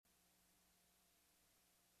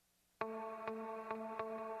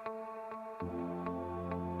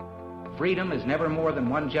freedom is never more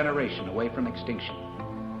than one generation away from extinction.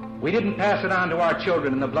 We didn't pass it on to our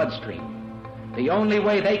children in the bloodstream. The only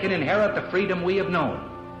way they can inherit the freedom we have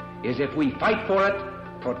known is if we fight for it,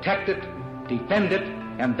 protect it, defend it,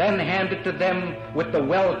 and then hand it to them with the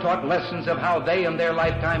well-taught lessons of how they in their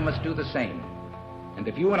lifetime must do the same. And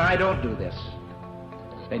if you and I don't do this,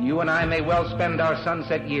 then you and I may well spend our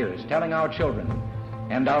sunset years telling our children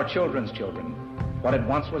and our children's children what it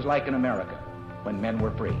once was like in America when men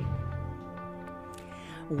were free.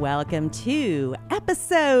 Welcome to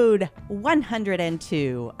episode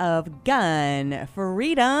 102 of Gun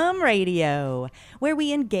Freedom Radio, where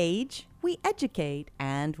we engage, we educate,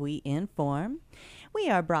 and we inform. We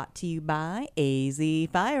are brought to you by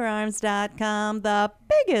azfirearms.com, the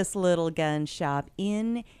biggest little gun shop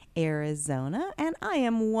in Arizona, and I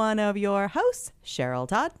am one of your hosts, Cheryl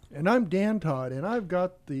Todd. And I'm Dan Todd, and I've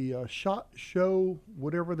got the SHOT Show,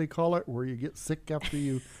 whatever they call it, where you get sick after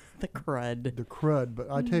you... The crud. The crud.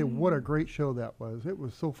 But I tell you, what a great show that was. It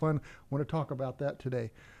was so fun. I want to talk about that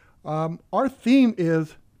today. Our theme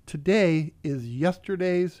is, today is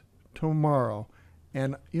yesterday's tomorrow.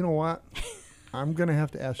 And you know what? I'm going to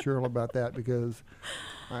have to ask Cheryl about that because...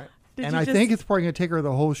 I think it's probably going to take her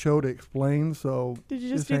the whole show to explain. So did you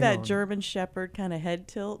just do that German Shepherd kind of head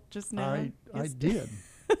tilt just now? I did.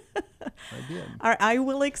 I did. I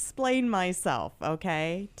will explain myself,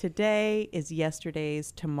 okay? Today is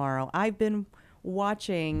yesterday's tomorrow. I've been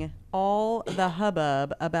watching all the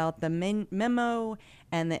hubbub about the memo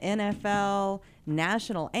and the NFL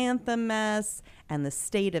national anthem mess and the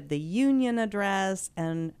State of the Union address.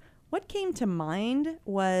 And what came to mind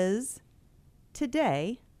was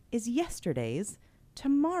today is yesterday's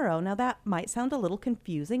tomorrow. Now, that might sound a little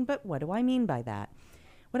confusing, but what do I mean by that?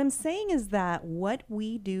 What I'm saying is that what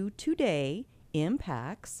we do today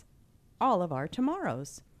impacts all of our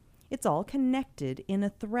tomorrows. It's all connected in a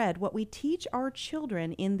thread. What we teach our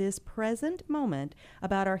children in this present moment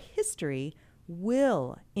about our history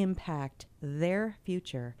will impact their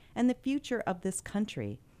future and the future of this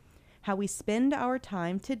country. How we spend our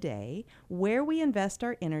time today, where we invest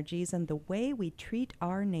our energies, and the way we treat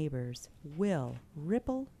our neighbors will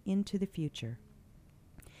ripple into the future.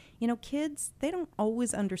 You know, kids, they don't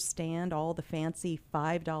always understand all the fancy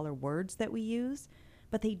 $5 words that we use,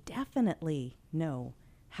 but they definitely know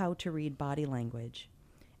how to read body language.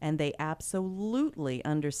 And they absolutely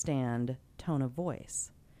understand tone of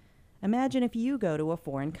voice. Imagine if you go to a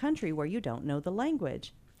foreign country where you don't know the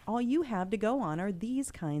language. All you have to go on are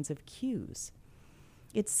these kinds of cues.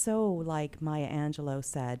 It's so like Maya Angelou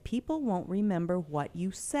said, people won't remember what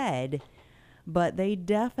you said, but they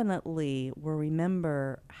definitely will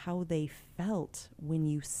remember how they felt when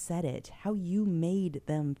you said it, how you made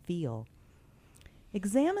them feel.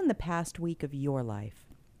 Examine the past week of your life.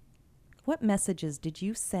 What messages did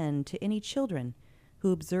you send to any children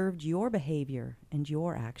who observed your behavior and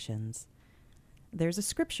your actions? There's a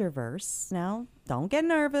scripture verse. Now, don't get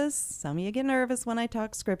nervous. Some of you get nervous when I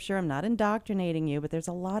talk scripture. I'm not indoctrinating you, but there's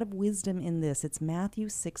a lot of wisdom in this. It's Matthew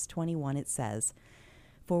 6:21. It says,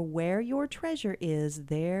 "For where your treasure is,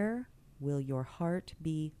 there will your heart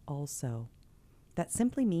be also." That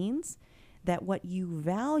simply means that what you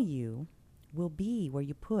value will be where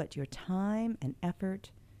you put your time and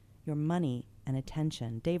effort, your money and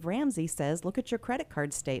attention. Dave Ramsey says, look at your credit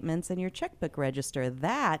card statements and your checkbook register.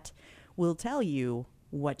 That will tell you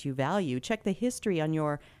what you value. Check the history on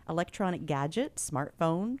your electronic gadget,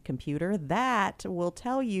 smartphone, computer. That will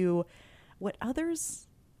tell you what others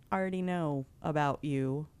already know about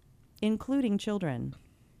you, including children.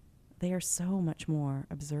 They are so much more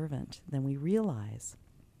observant than we realize.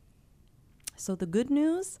 So the good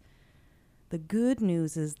news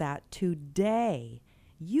is that today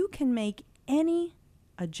you can make any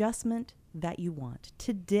adjustment that you want.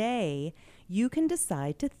 Today, you can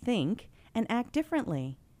decide to think and act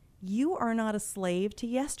differently. You are not a slave to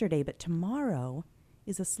yesterday, but tomorrow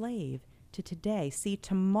is a slave to today. See,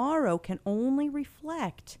 tomorrow can only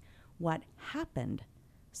reflect what happened,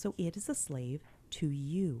 so it is a slave to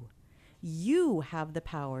you. You have the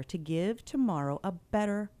power to give tomorrow a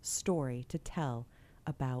better story to tell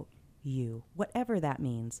about you, whatever that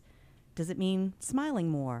means. Does it mean smiling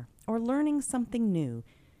more or learning something new?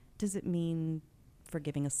 Does it mean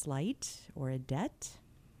forgiving a slight or a debt?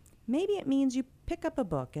 Maybe it means you pick up a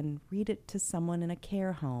book and read it to someone in a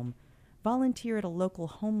care home, volunteer at a local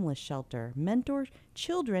homeless shelter, mentor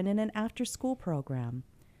children in an after-school program.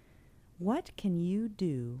 What can you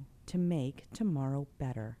do to make tomorrow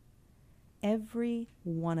better? Every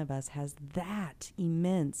one of us has that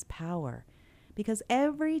immense power because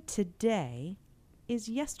every today is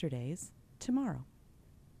yesterday's tomorrow.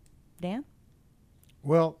 Dan?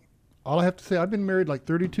 Well, all I have to say, I've been married like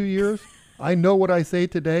 32 years. I know what I say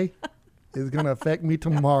today is going to affect me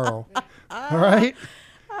tomorrow. All right?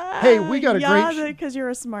 Hey, we got a great... because you're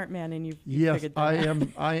a smart man and you've Yes, figured that out.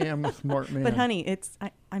 I am a smart man. But honey,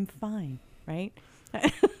 I'm fine, right?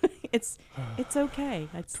 it's okay.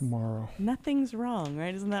 Tomorrow. Nothing's wrong,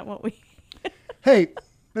 right? Isn't that what we... Hey,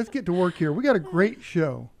 let's get to work here. We got a great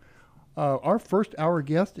show. Our first hour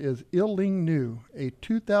guest is Il-Ling Niu, a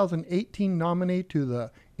 2018 nominee to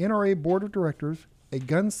the NRA Board of Directors, a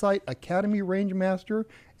Gunsight Academy Rangemaster,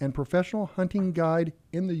 and professional hunting guide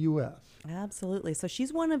in the U.S. Absolutely. So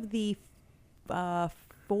she's one of the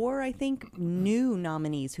 4, I think, new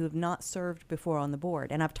nominees who have not served before on the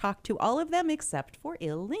board. And I've talked to all of them except for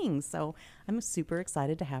Il-Ling. So I'm super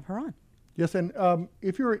excited to have her on. Yes, and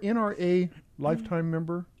if you're an NRA lifetime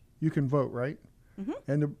member, you can vote, right? Mm-hmm.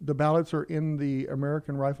 And the ballots are in the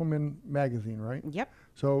American Rifleman magazine, right? Yep.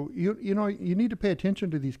 So you need to pay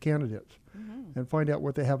attention to these candidates and find out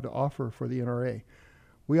what they have to offer for the NRA.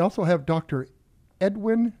 We also have Dr.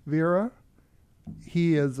 Edwin Vera.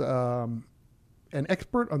 He is an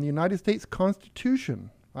expert on the United States Constitution.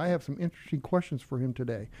 I have some interesting questions for him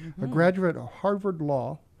today. A graduate of Harvard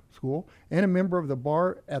Law School and a member of the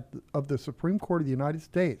bar of the Supreme Court of the United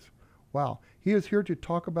States. Wow. He is here to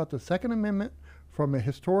talk about the Second Amendment from a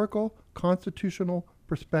historical constitutional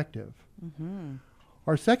perspective.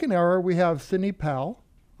 Our second hour, we have Sidney Powell.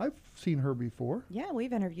 I've seen her before. Yeah,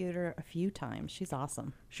 we've interviewed her a few times. She's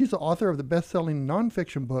awesome. She's the author of the best-selling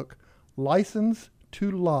nonfiction book, License to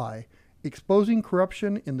Lie, Exposing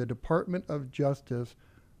Corruption in the Department of Justice.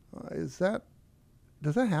 Does that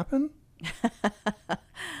happen?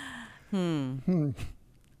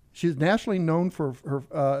 She's nationally known for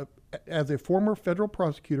her as a former federal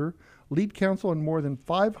prosecutor, lead counsel in more than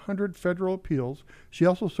 500 federal appeals. She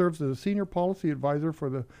also serves as a senior policy advisor for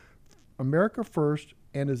the America First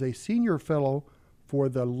and is a senior fellow for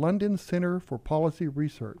the London Center for Policy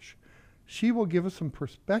Research. She will give us some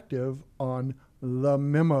perspective on the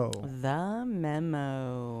memo. The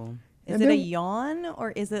memo. Is it a yawn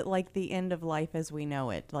or is it like the end of life as we know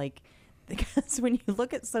it? Like, because when you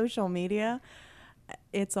look at social media,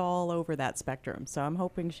 it's all over that spectrum. So I'm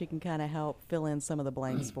hoping she can kind of help fill in some of the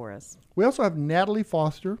blanks for us. We also have Natalie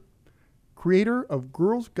Foster, creator of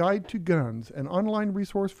Girls Guide to Guns, an online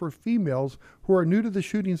resource for females who are new to the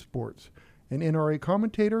shooting sports, an NRA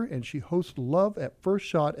commentator, and she hosts Love at First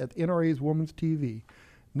Shot at NRA's Women's TV.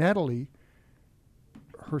 Natalie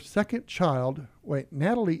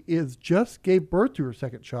just gave birth to her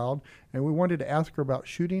second child, and we wanted to ask her about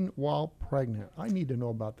shooting while pregnant. I need to know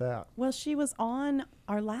about that. Well, she was on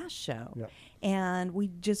our last show, and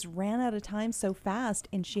we just ran out of time so fast,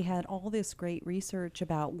 and she had all this great research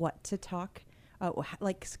about what to talk, kind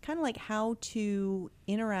of like how to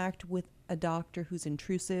interact with a doctor who's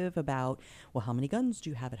intrusive about, well, how many guns do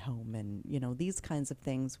you have at home? And, these kinds of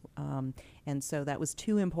things. And so that was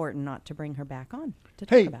too important not to bring her back on to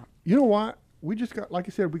talk about. You know what? We just got, like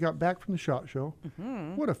I said, we got back from the SHOT Show.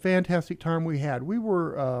 What a fantastic time we had. We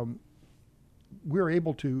were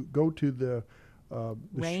able to go to the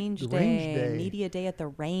Range Day, Media Day at the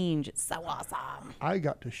range. It's so awesome. I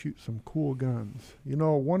got to shoot some cool guns.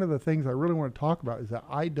 One of the things I really want to talk about is the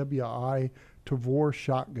IWI Tavor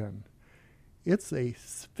shotgun. It's a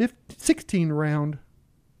 16-round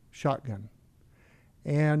shotgun,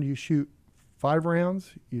 and you shoot 5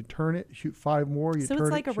 rounds, you turn it, shoot 5 more, you turn it. So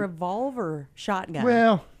it's like a revolver shotgun.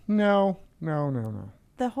 Well, no.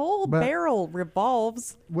 The whole barrel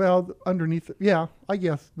revolves. Well, underneath, I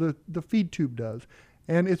guess the feed tube does,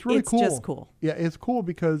 and it's really cool. It's just cool. Yeah, it's cool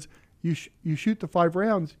because you shoot the 5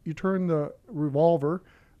 rounds, you turn the revolver,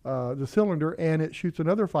 the cylinder, and it shoots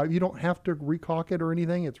another 5. You don't have to recock it or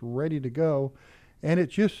anything. It's ready to go, and it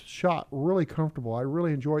just shot really comfortable. I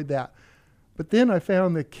really enjoyed that. But then I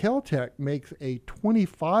found that Kel-Tec makes a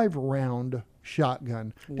 25-round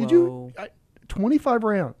shotgun. Whoa. Did you? 25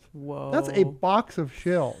 rounds. Whoa. That's a box of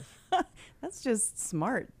shells. That's just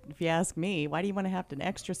smart, if you ask me. Why do you want to have an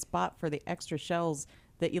extra spot for the extra shells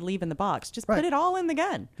that you leave in the box? Just put it all in the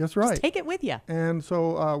gun. That's right. Just take it with you. And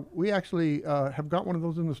so we actually have got one of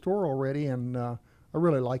those in the store already, and I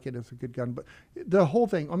really like it. It's a good gun. But the whole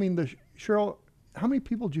thing, Cheryl, how many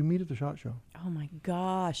people did you meet at the SHOT Show? Oh, my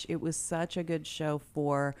gosh. It was such a good show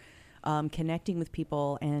for connecting with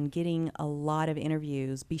people and getting a lot of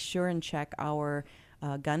interviews. Be sure and check our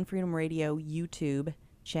Gun Freedom Radio YouTube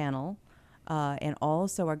channel. And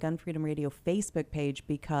also our Gun Freedom Radio Facebook page,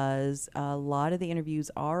 because a lot of the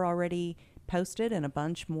interviews are already posted and a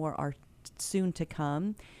bunch more are soon to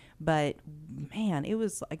come. But man, it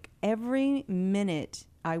was like every minute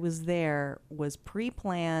I was there was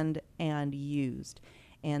pre-planned and used.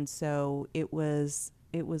 And so it was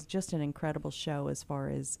just an incredible show as far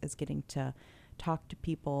as getting to talk to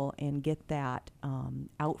people and get that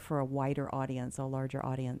out for a wider audience, a larger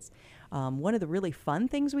audience. One of the really fun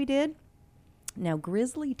things we did, now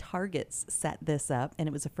Grizzly Targets set this up, and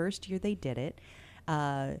it was the first year they did it.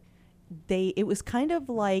 It was kind of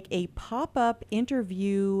like a pop-up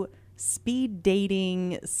interview, speed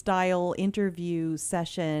dating style interview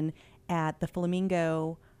session at the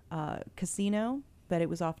Flamingo Casino, but it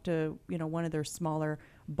was off to, one of their smaller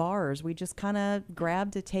bars. We just kind of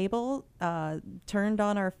grabbed a table, turned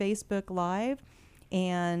on our Facebook Live,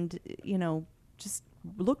 and, just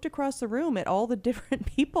looked across the room at all the different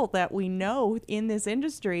people that we know in this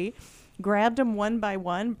industry, grabbed them one by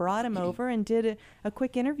one, brought them over, and did a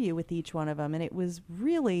quick interview with each one of them. And it was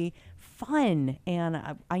really fun.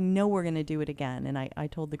 And I know we're going to do it again. And I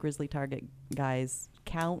told the Grizzly Target guys,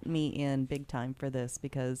 count me in big time for this,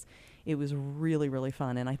 because it was really, really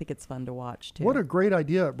fun. And I think it's fun to watch, too. What a great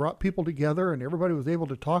idea. It brought people together, and everybody was able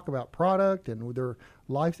to talk about product and their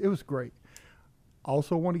lives. It was great.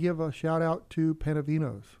 Also want to give a shout out to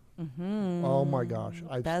Panavino's. Mm-hmm. Oh my gosh.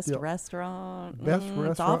 Best restaurant.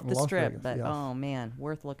 It's off in the Las strip, Vegas, but yes. oh man,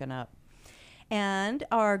 worth looking up. And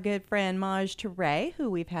our good friend Maj Touré,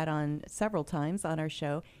 who we've had on several times on our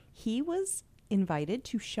show, he was invited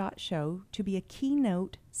to SHOT Show to be a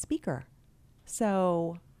keynote speaker.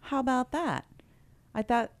 So how about that? I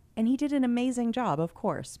thought, and he did an amazing job, of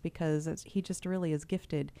course, because he just really is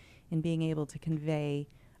gifted in being able to convey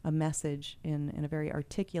a message in a very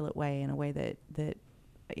articulate way, in a way that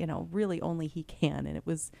really only he can. And it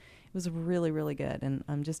was really, really good. And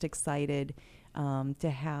I'm just excited to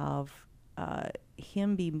have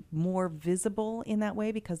him be more visible in that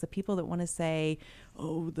way, because the people that want to say,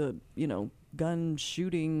 oh, the, gun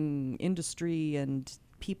shooting industry and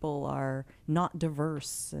people are not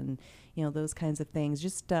diverse and, those kinds of things,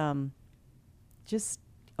 just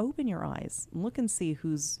open your eyes, look and see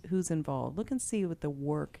who's involved, look and see what the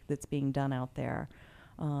work that's being done out there.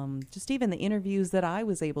 Just even the interviews that I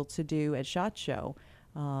was able to do at SHOT Show,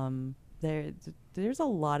 there's a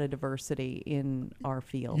lot of diversity in our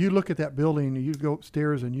field. You look at that building, you go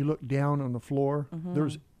upstairs and you look down on the floor,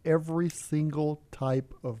 there's every single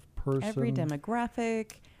type of person. Every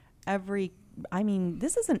demographic,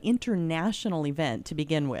 this is an international event to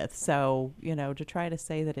begin with. So, to try to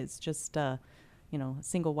say that it's just a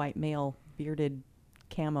single white male, bearded,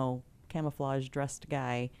 camouflage dressed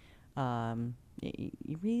guy, you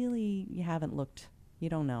haven't looked, you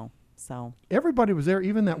don't know. So everybody was there,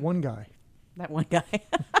 even that one guy.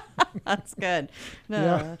 That's good. No,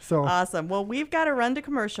 yeah, so awesome. Well, we've got to run to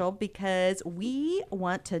commercial because we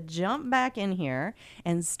want to jump back in here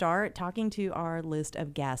and start talking to our list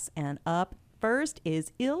of guests. And up first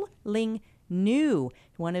is Il Ling New,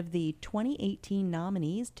 one of the 2018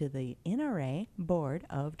 nominees to the NRA Board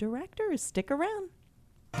of Directors. Stick around.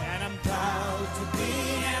 And I'm proud to be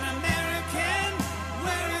an American,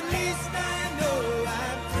 where at least I know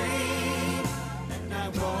I'm free. And I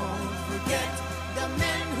won't forget the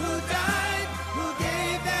men who died, who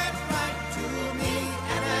gave that right to me.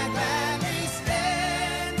 And I gladly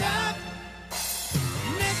stand up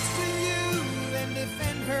next to you and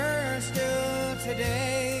defend her still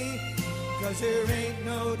today. 'Cause there ain't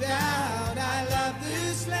no doubt I love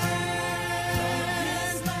this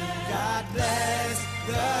land. God bless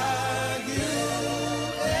the USA.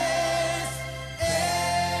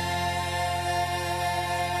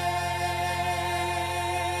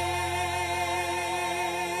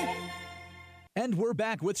 And we're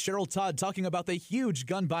back with Cheryl Todd talking about the huge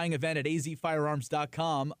gun buying event at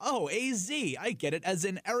azfirearms.com. Oh, AZ, I get it, as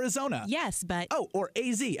in Arizona. Yes, but... Oh, or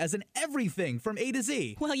AZ, as in everything from A to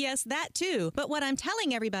Z. Well, yes, that too. But what I'm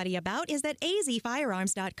telling everybody about is that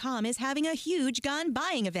azfirearms.com is having a huge gun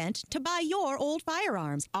buying event to buy your old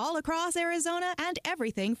firearms all across Arizona and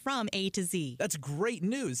everything from A to Z. That's great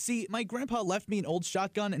news. See, my grandpa left me an old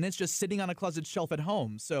shotgun and it's just sitting on a closet shelf at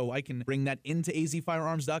home, so I can bring that into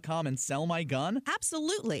azfirearms.com and sell my gun?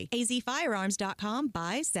 Absolutely. azfirearms.com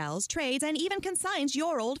buys, sells, trades, and even consigns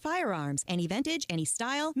your old firearms. Any vintage, any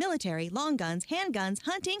style, military, long guns, handguns,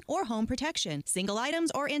 hunting, or home protection. Single items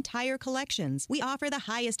or entire collections. We offer the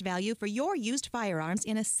highest value for your used firearms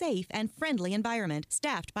in a safe and friendly environment,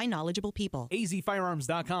 staffed by knowledgeable people.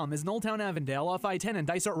 azfirearms.com is in Old Town Avondale off I-10 and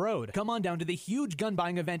Dysart Road. Come on down to the huge gun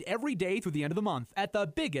buying event every day through the end of the month at the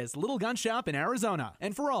biggest little gun shop in Arizona.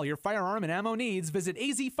 And for all your firearm and ammo needs, visit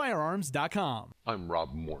azfirearms.com. I'm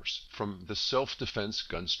Rob Morse from the Self-Defense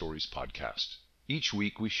Gun Stories podcast. Each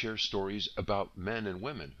week we share stories about men and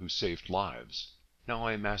women who saved lives. Now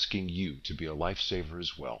I am asking you to be a lifesaver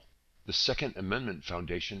as well. The Second Amendment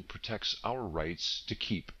Foundation protects our rights to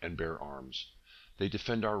keep and bear arms. They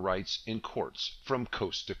defend our rights in courts from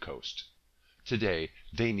coast to coast. Today,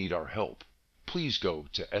 they need our help. Please go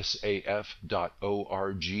to saf.org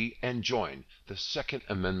and join the Second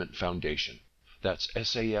Amendment Foundation. That's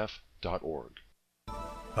saf.org.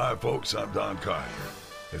 Hi, folks. I'm Don Carter.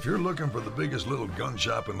 If you're looking for the biggest little gun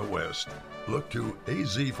shop in the West, look to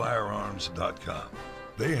azfirearms.com.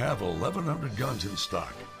 They have 1,100 guns in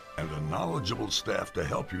stock and a knowledgeable staff to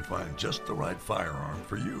help you find just the right firearm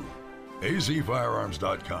for you.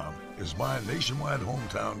 azfirearms.com is my nationwide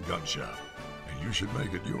hometown gun shop, and you should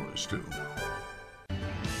make it yours, too.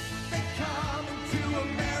 They come into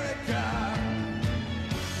America.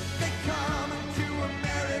 They come into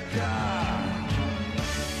America.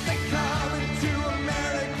 They come into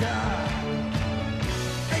America.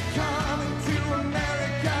 They come into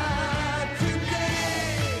America today.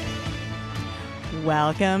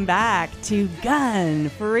 Welcome back to Gun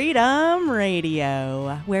Freedom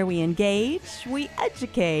Radio, where we engage, we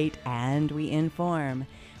educate, and we inform.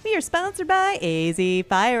 We are sponsored by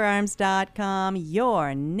azfirearms.com,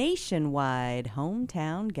 your nationwide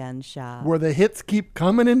hometown gun shop. Where the hits keep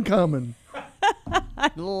coming and coming.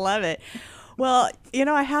 I love it. Well, you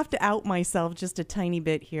know, I have to out myself just a tiny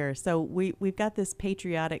bit here. So we've got this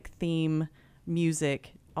patriotic theme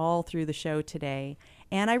music all through the show today.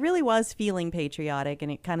 And I really was feeling patriotic,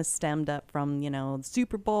 and it kind of stemmed up from, you know, the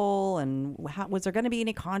Super Bowl and was there going to be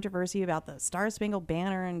any controversy about the Star-Spangled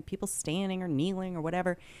Banner and people standing or kneeling or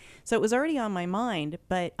whatever. So it was already on my mind.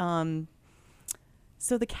 But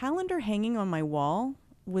so the calendar hanging on my wall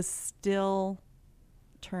was still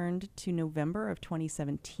turned to November of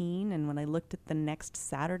 2017. And when I looked at the next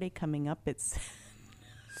Saturday coming up, it's...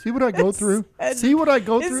 See what I go through? See what I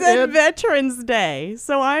go through, It said Ed? Veterans Day.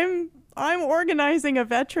 So I'm organizing a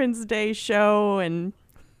Veterans Day show and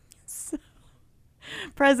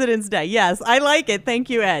President's Day. Yes, I like it. Thank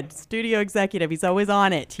you, Ed. Studio executive. He's always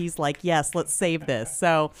on it. He's like, yes, let's save this.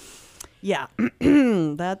 So, yeah,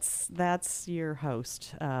 that's your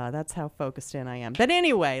host. That's how focused in I am. But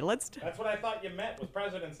anyway, That's what I thought you meant was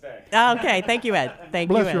President's Day. Okay, thank you, Ed. Thank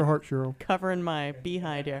you, Ed. Bless your heart, Cheryl. Covering my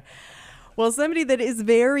behind here. Well, somebody that is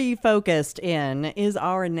very focused in is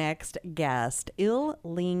our next guest,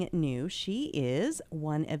 Il-Ling Niu. She is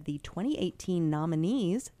one of the 2018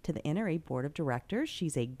 nominees to the NRA Board of Directors.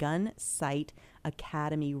 She's a Gun Sight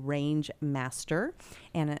Academy Range Master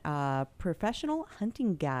and a professional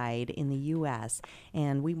hunting guide in the U.S.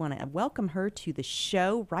 And we want to welcome her to the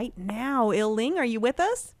show right now. Il-Ling, are you with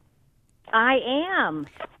us? I am.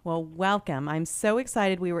 Well, welcome. I'm so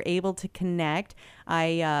excited we were able to connect.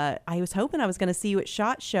 I was hoping I was going to see you at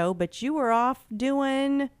SHOT Show, but you were off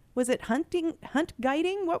doing, was it hunt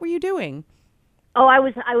guiding? What were you doing? Oh, I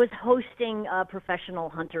was hosting a professional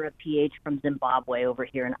hunter at PH from Zimbabwe over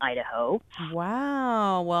here in Idaho.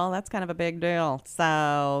 Wow. Well, that's kind of a big deal.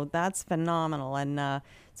 So that's phenomenal. And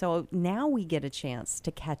so now we get a chance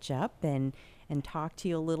to catch up and talk to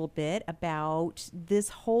you a little bit about this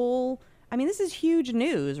whole... I mean, this is huge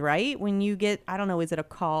news, right? When you get, I don't know, is it a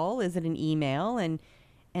call? Is it an email? And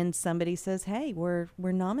somebody says, hey, we're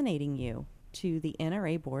nominating you to the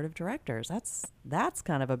NRA Board of Directors. That's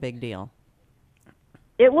kind of a big deal.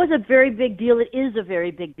 It was a very big deal. It is a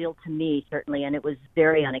very big deal to me, certainly, and it was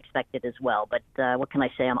very unexpected as well. But what can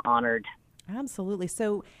I say? I'm honored. Absolutely.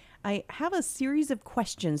 So I have a series of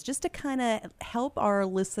questions just to kind of help our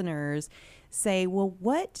listeners say, well,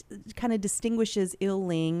 what kind of distinguishes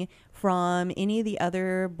Il-Ling from any of the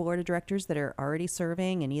other board of directors that are already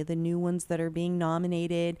serving, any of the new ones that are being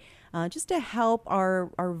nominated, just to help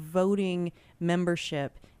our voting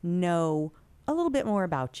membership know a little bit more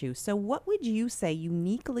about you. So what would you say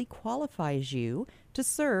uniquely qualifies you to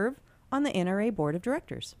serve on the NRA Board of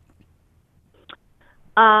Directors?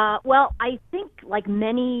 Well, I think like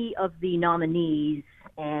many of the nominees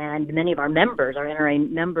and many of our members, our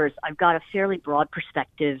NRA members, I've got a fairly broad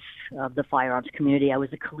perspective of the firearms community. I was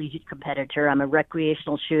a collegiate competitor. I'm a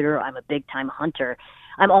recreational shooter. I'm a big-time hunter.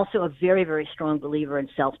 I'm also a very, very strong believer in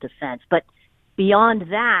self-defense. But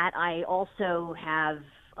beyond that, I also have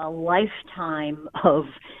a lifetime of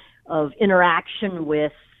interaction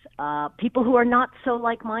with people who are not so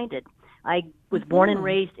like-minded. I was born and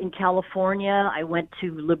raised in California. I went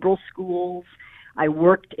to liberal schools. I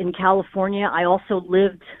worked in California. I also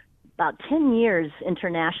lived about 10 years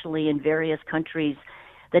internationally in various countries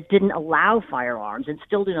that didn't allow firearms and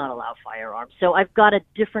still do not allow firearms. So I've got a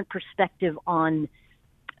different perspective on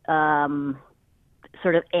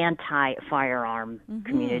sort of anti-firearm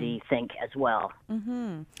community think as well.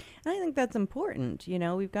 And I think that's important. You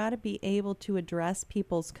know, we've got to be able to address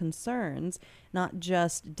people's concerns, not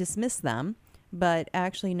just dismiss them, but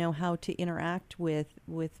actually know how to interact with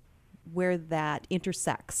where that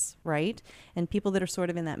intersects, right? And people that are sort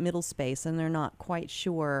of in that middle space and they're not quite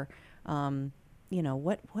sure, you know,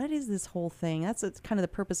 what is this whole thing? That's kind of the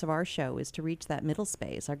purpose of our show, is to reach that middle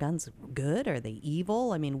space. Are guns good? Are they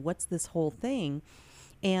evil? I mean, what's this whole thing?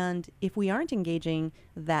 And if we aren't engaging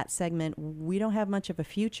that segment, we don't have much of a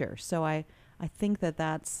future. So I think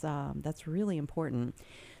that's really important.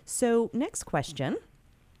 So next question.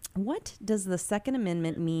 What does the Second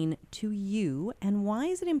Amendment mean to you, and why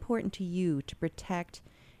is it important to you to protect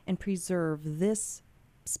and preserve this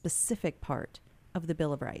specific part of the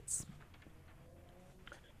Bill of Rights?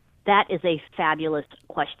 That is a fabulous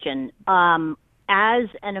question. As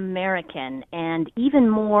an American, and even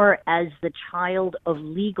more as the child of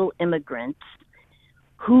legal immigrants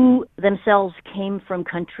who themselves came from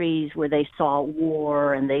countries where they saw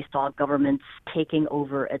war and they saw governments taking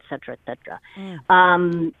over, et cetera, et cetera.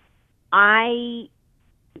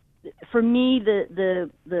 For me,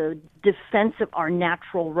 the defense of our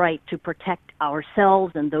natural right to protect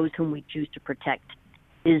ourselves and those whom we choose to protect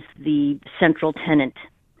is the central tenet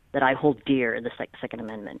that I hold dear in the Second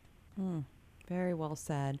Amendment. Very well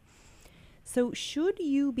said. So should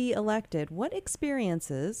you be elected, what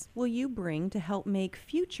experiences will you bring to help make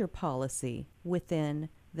future policy within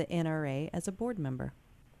the NRA as a board member?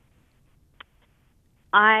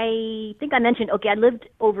 I think I mentioned, I lived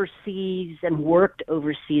overseas and worked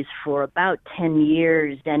overseas for about 10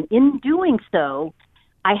 years. And in doing so,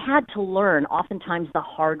 I had to learn, oftentimes the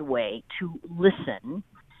hard way, to listen,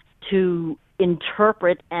 to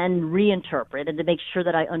interpret and reinterpret, and to make sure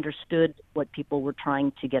that I understood what people were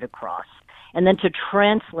trying to get across, and then to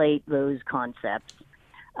translate those concepts,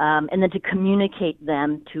 and then to communicate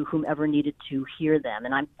them to whomever needed to hear them.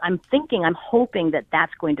 And I'm hoping that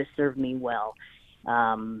that's going to serve me well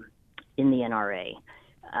in the NRA.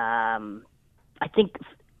 I think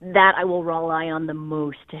that I will rely on the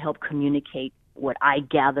most to help communicate what I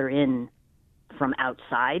gather in from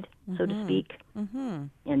outside, so to speak,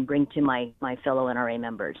 and bring to my fellow NRA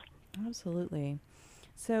members. Absolutely.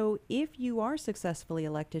 So if you are successfully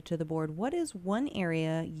elected to the board, what is one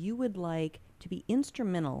area you would like to be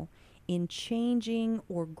instrumental in changing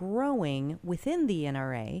or growing within the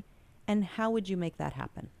NRA, and how would you make that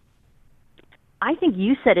happen? I think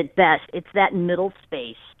you said it best. It's that middle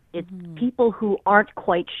space. It's people who aren't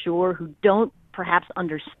quite sure, who don't perhaps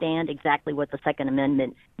understand exactly what the Second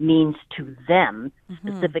Amendment means to them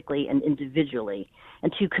specifically and individually,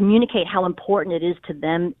 and to communicate how important it is to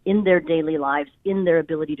them in their daily lives, in their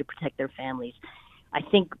ability to protect their families. I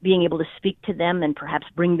think being able to speak to them and perhaps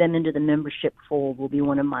bring them into the membership fold will be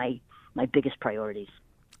one of my biggest priorities.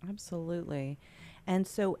 Absolutely. And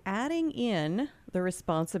so adding in the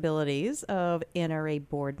responsibilities of NRA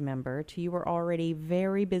board member to your already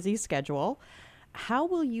very busy schedule, how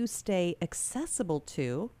will you stay accessible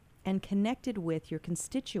to and connected with your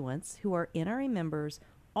constituents who are NRA members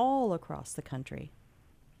all across the country?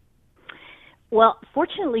 Well,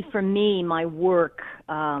 fortunately for me, my work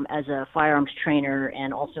as a firearms trainer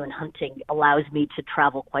and also in hunting allows me to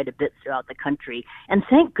travel quite a bit throughout the country. And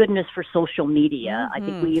thank goodness for social media. I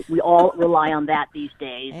think we all rely on that these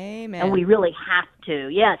days. Amen. And we really have to.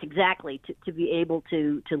 Yes, exactly, to be able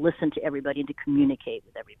to listen to everybody and to communicate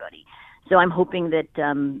with everybody. So I'm hoping that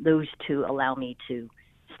those two allow me to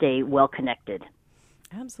stay well connected.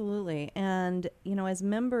 Absolutely. And, you know, as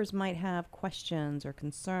members might have questions or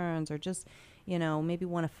concerns or just, you know, maybe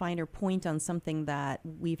want a finer point on something that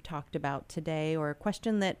we've talked about today, or a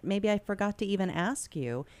question that maybe I forgot to even ask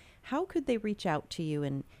you, how could they reach out to you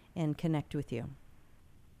and connect with you?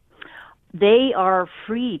 They are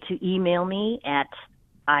free to email me at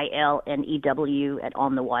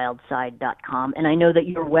ilnew@onthewildside.com. And I know that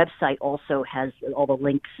your website also has all the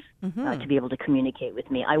links to be able to communicate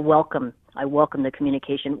with me. I welcome the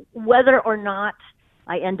communication. Whether or not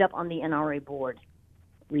I end up on the NRA board,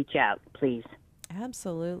 reach out, please.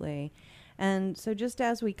 Absolutely. And so just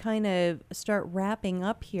as we kind of start wrapping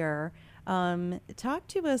up here, talk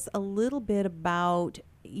to us a little bit about,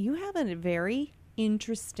 you have a very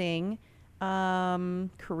interesting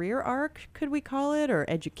career arc, could we call it, or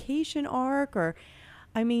education arc, or,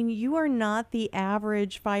 I mean, you are not the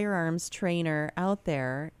average firearms trainer out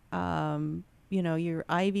there. You know, you're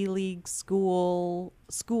Ivy League schooled.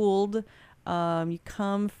 You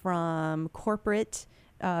come from corporate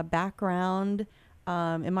background.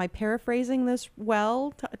 Am I paraphrasing this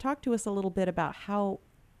well? Talk to us a little bit about how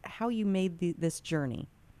you made this journey.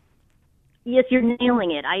 Yes, you're nailing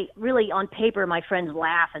it. I really, on paper, my friends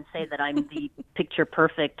laugh and say that I'm the picture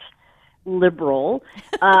perfect liberal,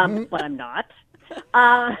 but I'm not.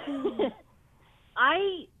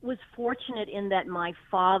 I was fortunate in that my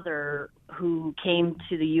father, who came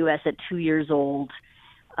to the U.S. at 2 years old,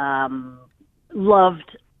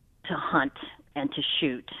 loved to hunt and to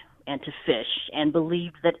shoot and to fish and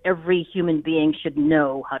believed that every human being should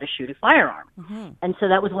know how to shoot a firearm. Mm-hmm. And so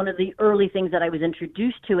that was one of the early things that I was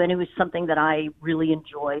introduced to, and it was something that I really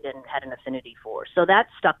enjoyed and had an affinity for. So that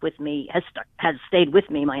stuck with me, has stayed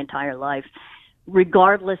with me my entire life,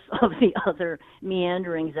 regardless of the other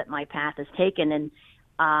meanderings that my path has taken. And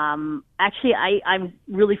actually, I'm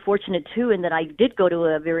really fortunate, too, in that I did go to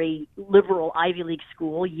a very liberal Ivy League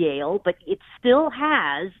school, Yale, but it still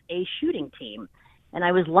has a shooting team. And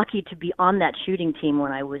I was lucky to be on that shooting team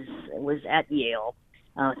when I was at Yale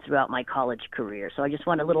throughout my college career. So I just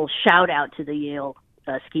want a little shout out to the Yale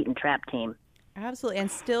Skeet and Trap team. Absolutely. And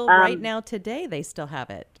still right now today, they still have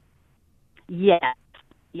it. Yes.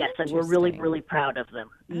 Yes, and we're really, really proud of them.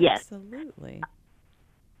 Yes. Absolutely.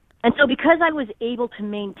 And so because I was able to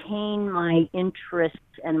maintain my interests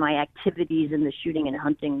and my activities in the shooting and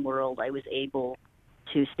hunting world, I was able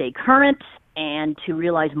to stay current and to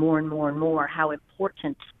realize more and more and more how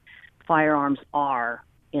important firearms are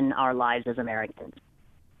in our lives as Americans.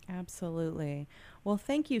 Absolutely. Well,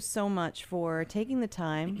 thank you so much for taking the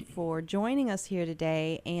time, for joining us here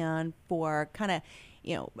today, and for kind of,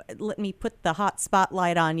 let me put the hot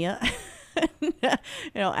spotlight on you,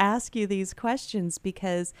 ask you these questions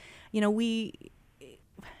because,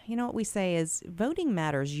 what we say is voting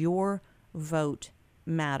matters. Your vote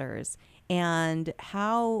matters. And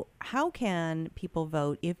how can people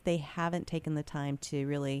vote if they haven't taken the time to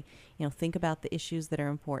really, think about the issues that are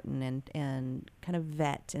important and kind of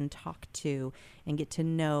vet and talk to and get to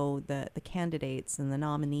know the candidates and the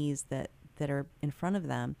nominees that are in front of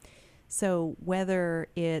them? So whether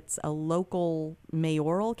it's a local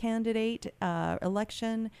mayoral candidate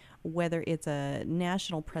election, whether it's a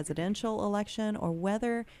national presidential election, or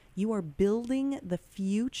whether you are building the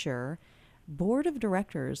future board of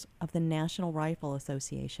directors of the National Rifle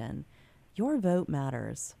Association, your vote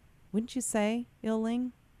matters. Wouldn't you say,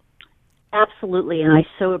 Il-Ling? Absolutely, and I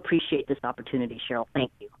so appreciate this opportunity, Cheryl.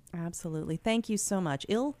 Thank you. Absolutely. Thank you so much.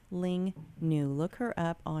 Il-Ling New. Look her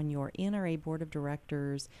up on your NRA Board of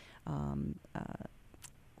Directors. I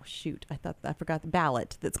forgot the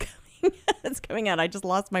ballot that's coming. That's coming out. I just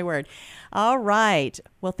lost my word. All right.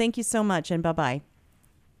 Well, thank you so much, and bye-bye. I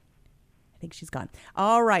think she's gone.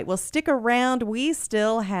 All right. Well, stick around. We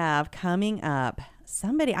still have coming up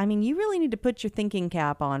somebody. You really need to put your thinking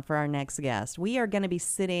cap on for our next guest. We are going to be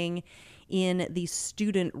sitting in the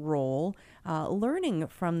student role, learning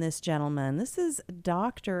from this gentleman. This is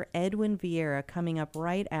Dr. Edwin Vieira coming up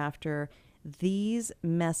right after these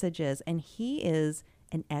messages. And he is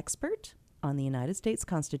an expert on the United States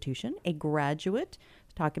Constitution, a graduate,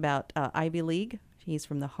 talk about Ivy League. He's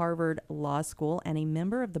from the Harvard Law School and a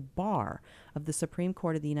member of the Bar of the Supreme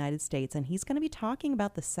Court of the United States. And he's going to be talking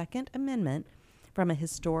about the Second Amendment from a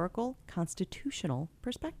historical, constitutional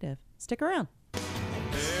perspective. Stick around.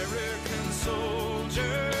 American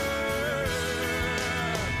soldier,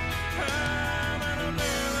 I'm an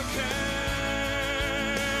American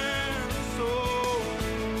soldier.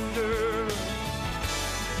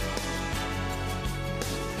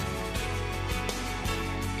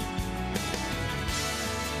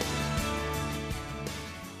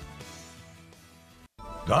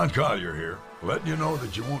 Don Collier here, letting you know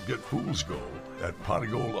that you won't get fool's gold at Pot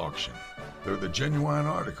of Gold Auction. They're the genuine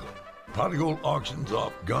article. Pot of Gold auctions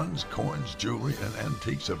off guns, coins, jewelry, and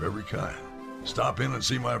antiques of every kind. Stop in and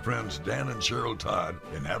see my friends Dan and Cheryl Todd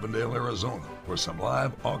in Avondale, Arizona for some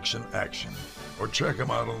live auction action. Or check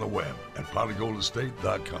them out on the web at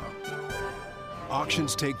potofgoldestate.com.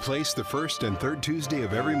 Auctions take place the first and third Tuesday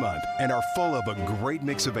of every month and are full of a great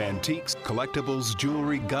mix of antiques, collectibles,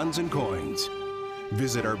 jewelry, guns, and coins.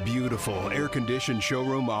 Visit our beautiful air-conditioned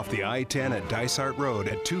showroom off the I-10 at Dysart Road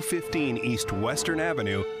at 215 East Western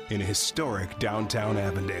Avenue in historic downtown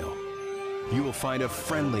Avondale. You will find a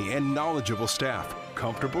friendly and knowledgeable staff,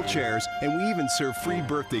 comfortable chairs, and we even serve free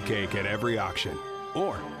birthday cake at every auction.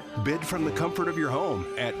 Or bid from the comfort of your home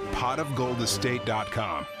at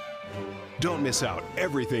potofgoldestate.com. Don't miss out.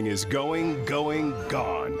 Everything is gone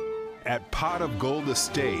at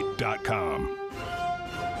potofgoldestate.com.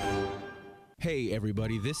 Hey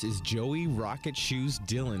everybody, this is Joey Rocket Shoes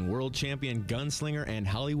Dillon, world champion gunslinger and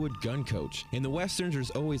Hollywood gun coach. In the Westerns,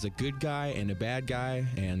 there's always a good guy and a bad guy,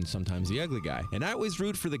 and sometimes the ugly guy. And I always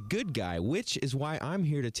root for the good guy, which is why I'm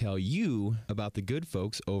here to tell you about the good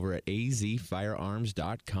folks over at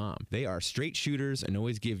azfirearms.com. They are straight shooters and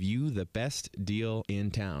always give you the best deal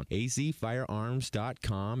in town.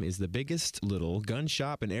 azfirearms.com is the biggest little gun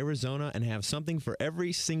shop in Arizona and have something for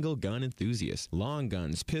every single gun enthusiast. Long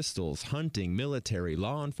guns, pistols, hunting, military,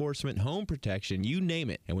 law enforcement, home protection, you name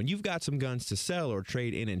it. And when you've got some guns to sell or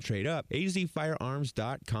trade in and trade up,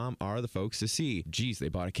 azfirearms.com are the folks to see. Geez, they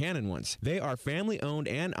bought a cannon once. They are family-owned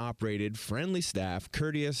and operated, friendly staff,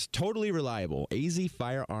 courteous, totally reliable.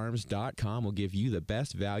 azfirearms.com will give you the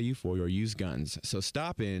best value for your used guns. So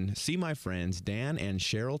stop in, see my friends Dan and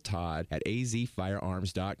Cheryl Todd at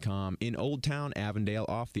azfirearms.com in Old Town Avondale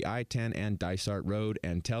off the I-10 and Dysart Road,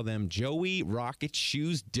 and tell them Joey Rocket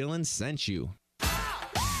Shoes Dillon sent you.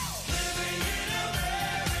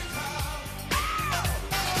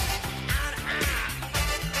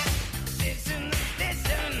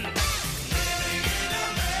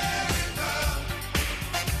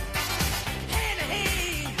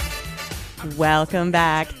 Welcome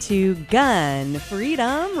back to Gun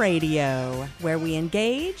Freedom Radio, where we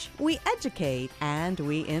engage, we educate, and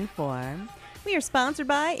we inform. We are sponsored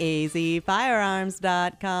by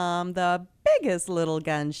azfirearms.com, the biggest little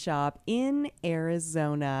gun shop in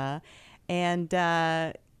Arizona. And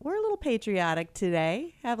we're a little patriotic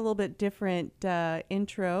today, have a little bit different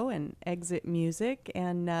intro and exit music.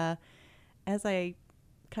 And as I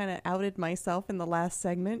kind of outed myself in the last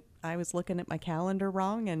segment, I was looking at my calendar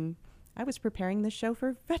wrong, and I was preparing this show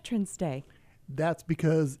for Veterans Day. That's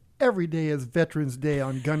because every day is Veterans Day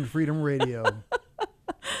on Gun Freedom Radio.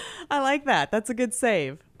 I like that. That's a good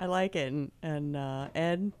save. I like it. And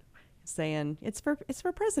Ed saying it's for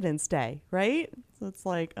President's Day, right? So it's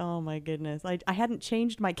like, oh my goodness. I hadn't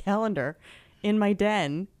changed my calendar in my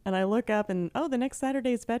den, and I look up and, oh, the next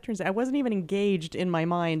Saturday is Veterans Day. I wasn't even engaged in my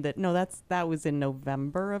mind that, no, that was in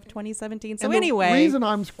November of 2017. So and anyway. The reason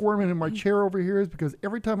I'm squirming in my chair over here is because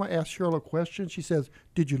every time I ask Cheryl a question, she says,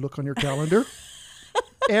 did you look on your calendar?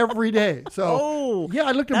 Every day. So, yeah,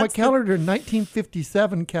 I looked at my calendar,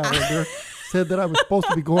 1957 calendar, said that I was supposed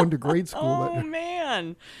to be going to grade school. Oh,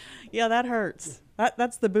 man. Yeah, that hurts.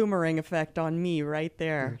 That's the boomerang effect on me right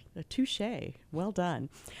there. Touché. Well done.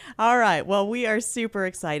 All right. Well, we are super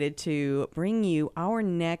excited to bring you our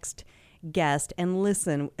next guest. And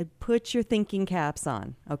listen, put your thinking caps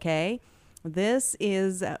on, okay? This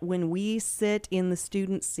is when we sit in the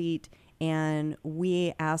student seat and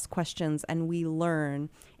we ask questions and we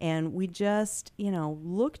learn, and we just,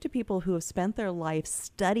 look to people who have spent their life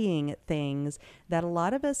studying things that a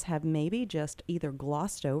lot of us have maybe just either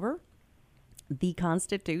glossed over. The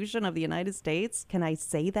Constitution of the United States, can I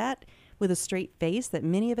say that with a straight face, that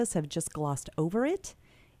many of us have just glossed over it?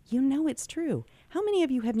 You know it's true. How many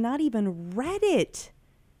of you have not even read it?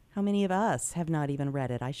 How many of us have not even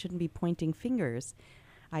read it? I shouldn't be pointing fingers.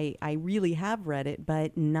 I really have read it,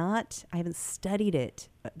 but I haven't studied it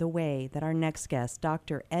the way that our next guest,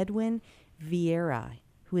 Dr. Edwin Vieira,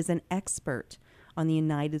 who is an expert on the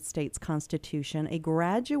United States Constitution, a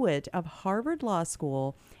graduate of Harvard Law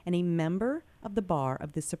School, and a member of the Bar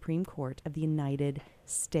of the Supreme Court of the United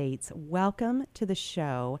States. Welcome to the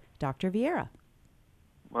show, Dr. Vieira.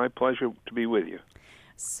 My pleasure to be with you.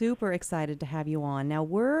 Super excited to have you on. Now,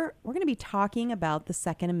 we're going to be talking about the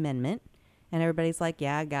Second Amendment, and everybody's like,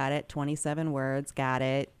 yeah, got it, 27 words, got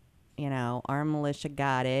it, armed militia,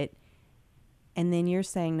 got it. And then you're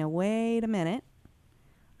saying, no, wait a minute.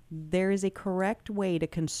 There is a correct way to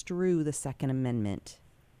construe the Second Amendment,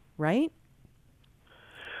 right?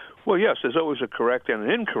 Well, yes, there's always a correct and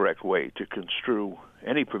an incorrect way to construe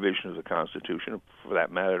any provision of the Constitution, for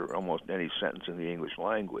that matter, almost any sentence in the English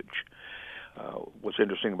language. What's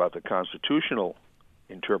interesting about the constitutional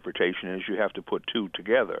interpretation is you have to put two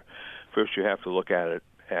together. First, you have to look at it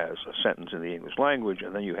as a sentence in the English language,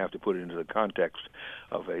 and then you have to put it into the context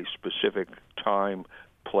of a specific time,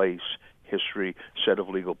 place, history, set of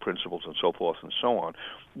legal principles, and so forth and so on,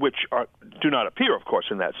 which do not appear, of course,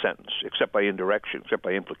 in that sentence, except by indirection, except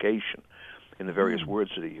by implication in the various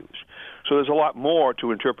words that are used. So there's a lot more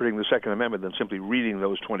to interpreting the Second Amendment than simply reading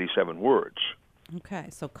those 27 words. Okay,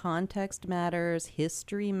 so context matters,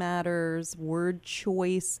 history matters, word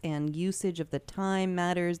choice and usage of the time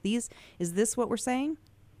matters. Is this what we're saying?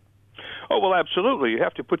 Oh, well, absolutely. You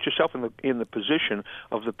have to put yourself in the position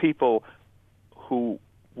of the people who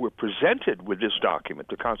were presented with this document,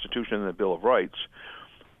 the Constitution and the Bill of Rights.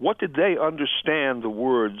 What did they understand the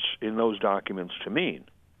words in those documents to mean?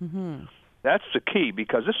 Mm-hmm. That's the key,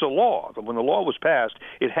 because this is a law. When the law was passed,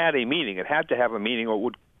 it had a meaning. It had to have a meaning, or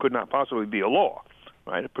it could not possibly be a law.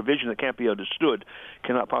 Right? A provision that can't be understood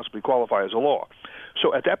cannot possibly qualify as a law.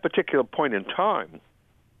 So at that particular point in time,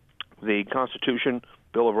 the Constitution,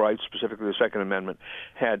 Bill of Rights, specifically the Second Amendment,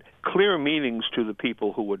 had clear meanings to the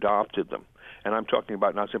people who adopted them. And I'm talking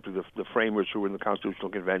about not simply the framers who were in the Constitutional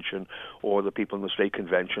Convention or the people in the state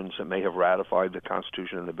conventions that may have ratified the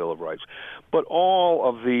Constitution and the Bill of Rights, but all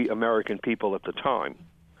of the American people at the time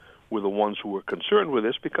were the ones who were concerned with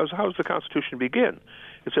this, because how does the Constitution begin?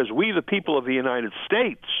 It says, "We, the people of the United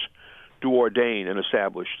States, do ordain and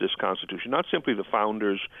establish this Constitution." Not simply the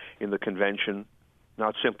founders in the convention,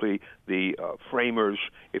 not simply the framers,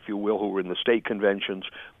 if you will, who were in the state conventions,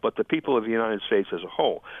 but the people of the United States as a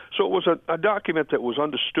whole. So it was a document that was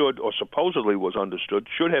understood, or supposedly was understood,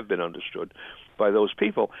 should have been understood by those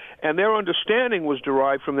people. And their understanding was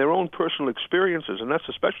derived from their own personal experiences, and that's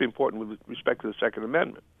especially important with respect to the Second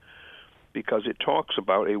Amendment, because it talks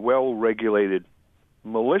about a well-regulated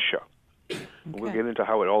militia. Okay. We'll get into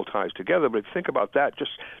how it all ties together, but if you think about that,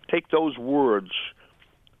 just take those words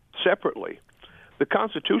separately. The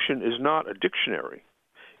Constitution is not a dictionary.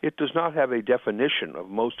 It does not have a definition of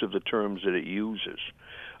most of the terms that it uses,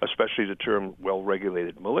 especially the term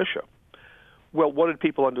well-regulated militia. Well, what did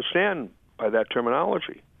people understand by that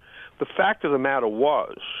terminology? The fact of the matter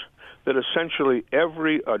was that essentially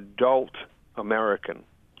every adult American,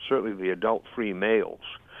 certainly the adult free males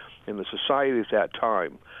in the society at that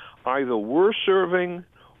time, either were serving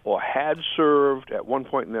or had served at one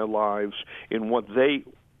point in their lives in what they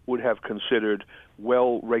would have considered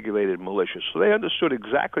well-regulated militias. So they understood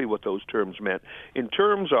exactly what those terms meant in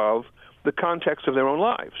terms of the context of their own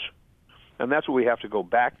lives. And that's what we have to go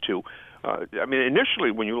back to.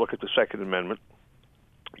 Initially, when you look at the Second Amendment,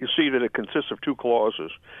 you see that it consists of two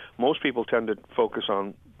clauses. Most people tend to focus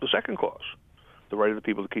on the second clause. The right of the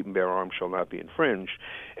people to keep and bear arms shall not be infringed,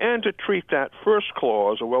 and to treat that first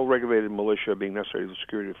clause, a well-regulated militia being necessary to the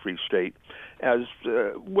security of a free state, as,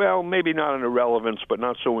 maybe not an irrelevance, but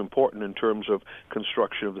not so important in terms of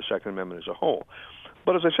construction of the Second Amendment as a whole.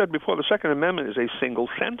 But as I said before, the Second Amendment is a single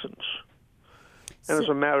sentence. And as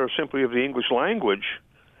a matter of simply of the English language,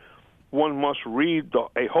 one must read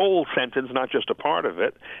a whole sentence, not just a part of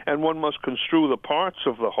it, and one must construe the parts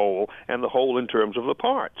of the whole and the whole in terms of the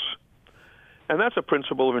parts. And that's a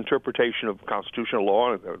principle of interpretation of constitutional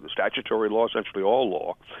law, the statutory law, essentially all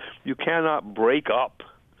law. You cannot break up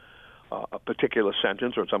a particular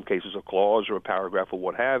sentence, or in some cases a clause or a paragraph or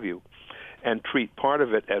what have you, and treat part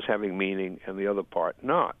of it as having meaning and the other part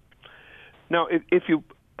not. Now, if you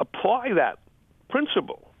apply that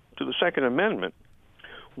principle to the Second Amendment,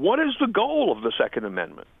 what is the goal of the Second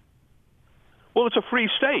Amendment? Well, it's a free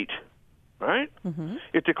state. Right? Mm-hmm.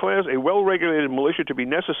 It declares a well-regulated militia to be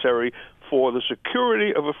necessary for the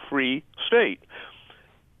security of a free state.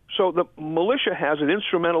 So the militia has an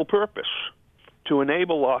instrumental purpose to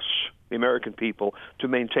enable us, the American people, to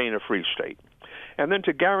maintain a free state. And then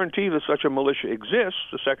to guarantee that such a militia exists,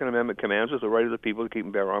 the Second Amendment commands that the right of the people to keep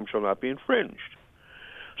and bear arms shall not be infringed.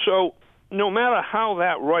 So no matter how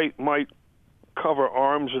that right might cover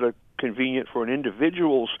arms that are convenient for an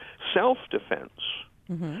individual's self-defense,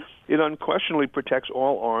 mm-hmm. It unquestionably protects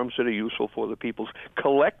all arms that are useful for the people's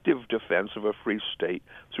collective defense of a free state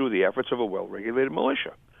through the efforts of a well-regulated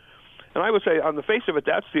militia. And I would say, on the face of it,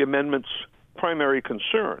 that's the amendment's primary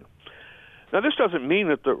concern. Now, this doesn't mean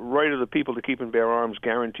that the right of the people to keep and bear arms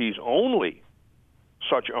guarantees only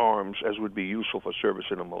such arms as would be useful for service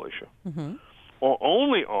in a militia, mm-hmm. or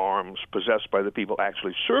only arms possessed by the people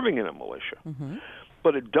actually serving in a militia. Mm-hmm.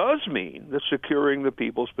 But it does mean that securing the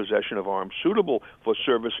people's possession of arms suitable for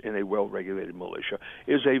service in a well-regulated militia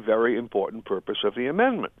is a very important purpose of the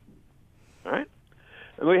amendment. Right?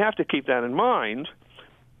 And we have to keep that in mind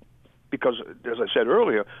because, as I said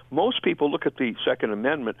earlier, most people look at the Second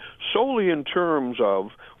Amendment solely in terms of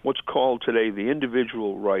what's called today the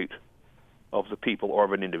individual right of the people, or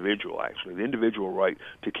of an individual, actually, the individual right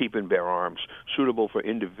to keep and bear arms suitable for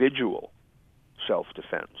individual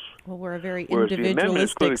self-defense. Well, we're a very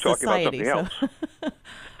individualistic society. Else.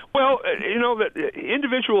 Well, that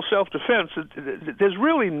individual self-defense, there's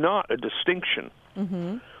really not a distinction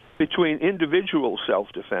mm-hmm. between individual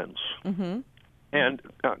self-defense mm-hmm. and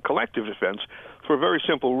collective defense for a very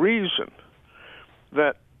simple reason,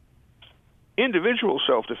 that individual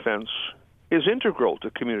self-defense is integral to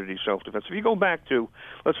community self-defense. If you go back to,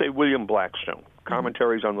 let's say, William Blackstone,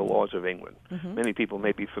 Commentaries on the Laws of England. Mm-hmm. Many people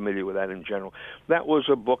may be familiar with that in general. That was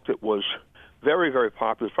a book that was very, very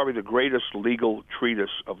popular. It's probably the greatest legal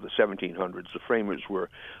treatise of the 1700s. The framers were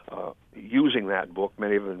using that book.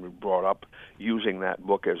 Many of them were brought up using that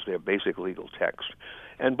book as their basic legal text.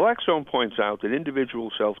 And Blackstone points out that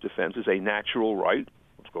individual self-defense is a natural right.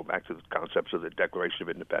 Let's go back to the concepts of the Declaration of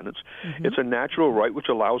Independence. Mm-hmm. It's a natural right which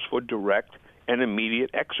allows for direct and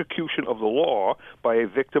immediate execution of the law by a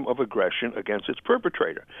victim of aggression against its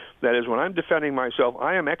perpetrator. That is, when I'm defending myself,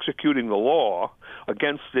 I am executing the law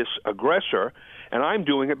against this aggressor, and I'm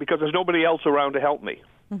doing it because there's nobody else around to help me.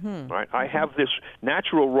 Mm-hmm. Right? I have this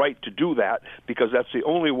natural right to do that because that's the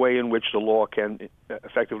only way in which the law can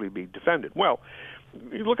effectively be defended. Well,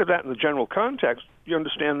 you look at that in the general context, you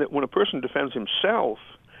understand that when a person defends himself,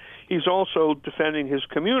 he's also defending his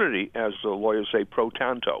community, as the lawyers say, pro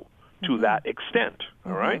tanto, to that extent,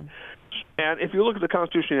 all right? And if you look at the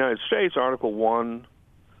Constitution of the United States, Article 1,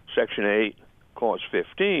 Section 8, Clause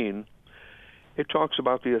 15, it talks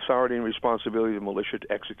about the authority and responsibility of the militia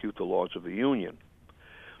to execute the laws of the Union.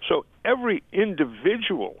 So every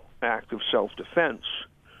individual act of self-defense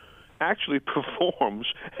actually performs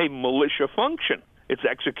a militia function. It's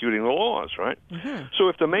executing the laws, right? Mm-hmm. So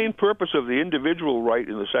if the main purpose of the individual right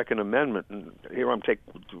in the Second Amendment, and here I'm taking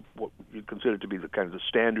what you consider to be the kind of the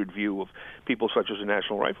standard view of people such as the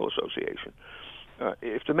National Rifle Association,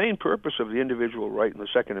 if the main purpose of the individual right in the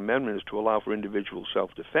Second Amendment is to allow for individual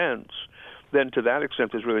self-defense, then to that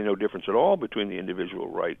extent there's really no difference at all between the individual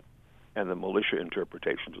right and the militia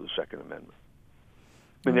interpretations of the Second Amendment.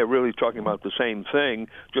 I mean, they're really talking about the same thing,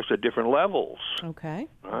 just at different levels. Okay.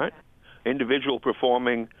 All right? Individual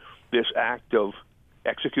performing this act of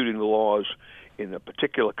executing the laws in a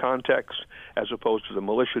particular context as opposed to the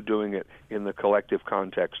militia doing it in the collective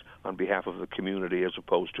context on behalf of the community as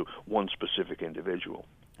opposed to one specific individual.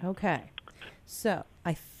 Okay. So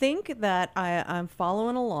I think that I'm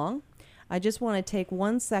following along. I just want to take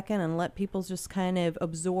 1 second and let people just kind of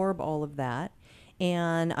absorb all of that.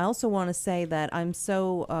 And I also want to say that I'm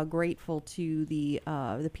so grateful to the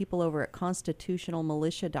people over at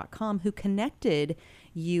constitutionalmilitia.com who connected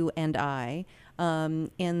you and I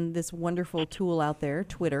in this wonderful tool out there,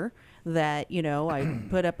 Twitter, that, you know, I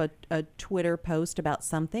put up a Twitter post about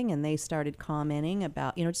something and they started commenting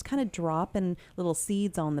about, you know, just kind of dropping little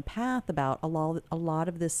seeds on the path about a lot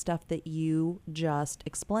of this stuff that you just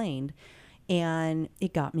explained. And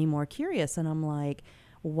it got me more curious. And I'm like,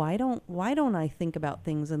 why don't I think about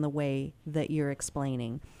things in the way that you're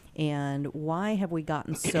explaining? And why have we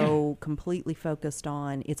gotten so completely focused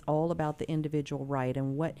on it's all about the individual right,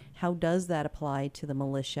 and how does that apply to the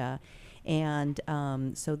militia? And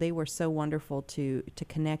so they were so wonderful to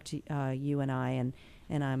connect you and I,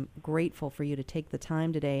 and I'm grateful for you to take the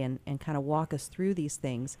time today and kind of walk us through these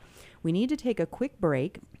things. We need to take a quick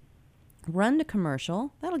break, run to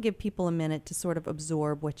commercial. That'll give people a minute to sort of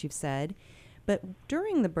absorb what you've said. But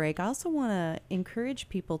during the break, I also want to encourage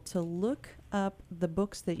people to look up the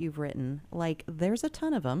books that you've written. Like, there's a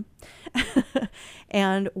ton of them.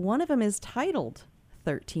 And one of them is titled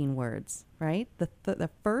 13 Words, right? The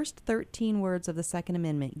first 13 words of the Second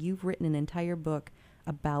Amendment. You've written an entire book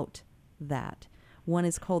about that. One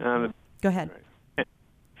is called... Go ahead. Right.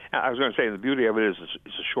 I was going to say, the beauty of it is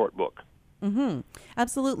it's a short book. Mm-hmm.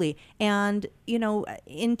 Absolutely. And, you know,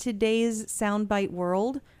 in today's soundbite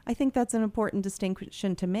world, I think that's an important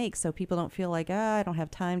distinction to make so people don't feel like, I don't have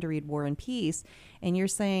time to read War and Peace. And you're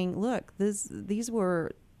saying, look, these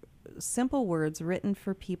were simple words written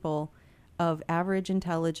for people of average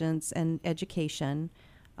intelligence and education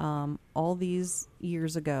all these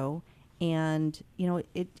years ago. And, you know,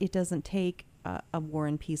 it doesn't take a War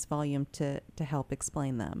and Peace volume to help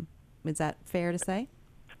explain them. Is that fair to say?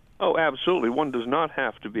 Oh, absolutely. One does not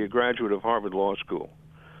have to be a graduate of Harvard Law School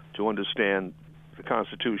to understand the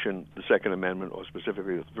Constitution, the Second Amendment, or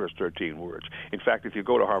specifically the first 13 words. In fact, if you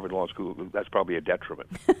go to Harvard Law School, that's probably a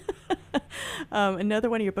detriment. Another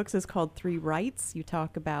one of your books is called Three Rights. You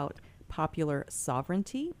talk about popular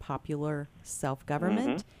sovereignty, popular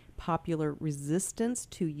self-government, popular resistance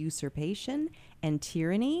to usurpation, and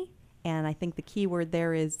tyranny. And I think the key word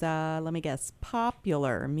there is, let me guess,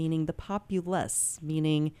 popular, meaning the populace,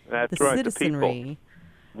 meaning That's the right, citizenry.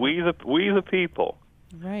 The people. We the people.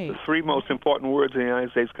 Right. The three most important words in the United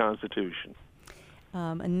States Constitution.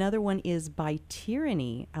 Another one is by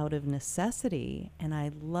tyranny out of necessity. And I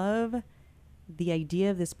love the idea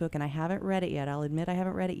of this book, and I haven't read it yet. I'll admit I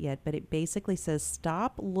haven't read it yet, but it basically says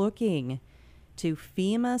stop looking to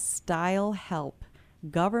FEMA-style help,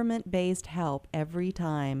 government-based help every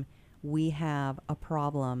time we have a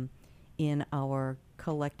problem in our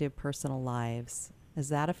collective personal lives. Is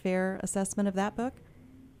that a fair assessment of that book?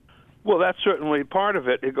 Well, that's certainly part of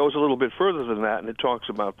it. It goes a little bit further than that, and it talks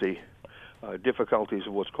about the difficulties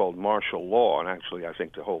of what's called martial law, and actually I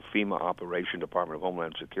think the whole FEMA operation, Department of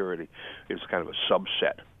Homeland Security, is kind of a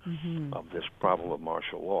subset of this problem of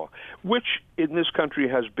martial law, which in this country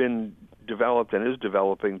has been developed and is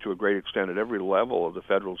developing to a great extent at every level of the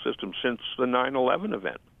federal system since the 9/11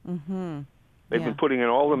 event. They've been putting in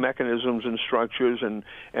all the mechanisms and structures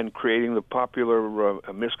and creating the popular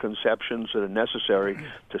misconceptions that are necessary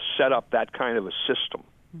to set up that kind of a system.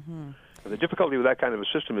 And the difficulty with that kind of a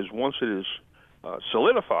system is once it is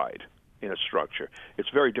solidified in a structure, it's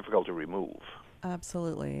very difficult to remove.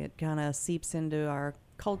 Absolutely. It kind of seeps into our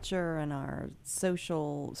culture and our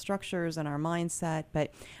social structures and our mindset.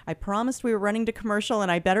 But I promised we were running to commercial,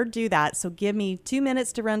 and I better do that. So give me 2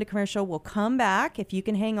 minutes to run to commercial. We'll come back, if you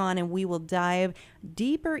can hang on, and we will dive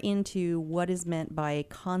deeper into what is meant by a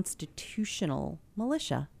constitutional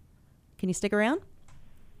militia. Can you stick around?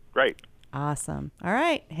 Great. Awesome. All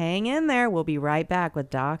right. Hang in there. We'll be right back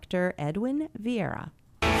with Dr. Edwin Vieira.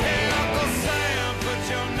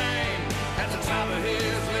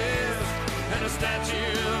 Statue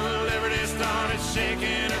of Liberty started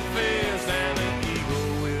shaking her fist, and an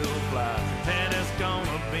eagle will fly, and it's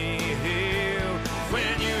gonna be here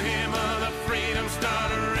when you hear Mother Freedom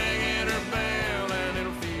start ringing her bell, and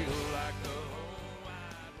it'll feel like the whole wide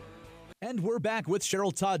world. And we're back with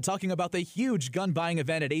Cheryl Todd talking about the huge gun buying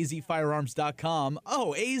event at azfirearms.com.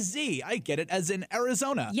 Oh, AZ, I get it, as in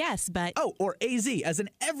Arizona. Yes, but... Oh, or AZ, as in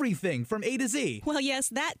everything from A to Z. Well, yes,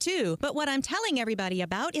 that too. But what I'm telling everybody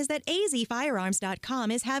about is that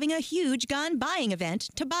azfirearms.com is having a huge gun buying event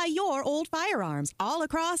to buy your old firearms all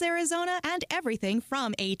across Arizona and everything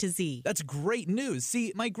from A to Z. That's great news.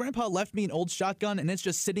 See, my grandpa left me an old shotgun, and it's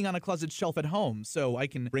just sitting on a closet shelf at home, so I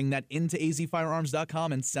can bring that into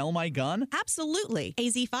azfirearms.com and sell my gun? Absolutely.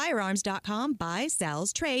 azfirearms.com buys,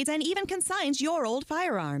 sells, trades, and even consigns your old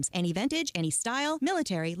firearms. Any vintage, any style,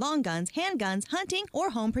 military, long guns, handguns, hunting,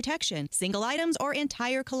 or home protection. Single items or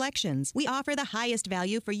entire collections. We offer the highest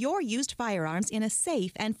value for your used firearms in a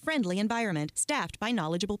safe and friendly environment, staffed by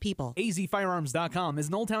knowledgeable people. azfirearms.com is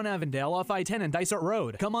in Old Town Avondale off I-10 and Dysart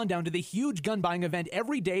Road. Come on down to the huge gun buying event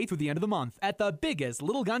every day through the end of the month at the biggest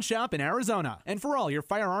little gun shop in Arizona. And for all your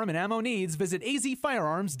firearm and ammo needs, visit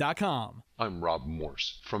azfirearms.com. I'm Rob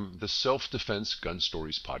Morse from the Self-Defense Gun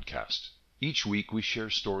Stories podcast. Each week we share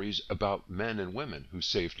stories about men and women who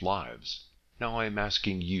saved lives. Now I am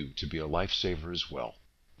asking you to be a lifesaver as well.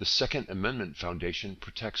 The Second Amendment Foundation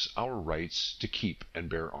protects our rights to keep and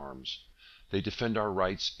bear arms. They defend our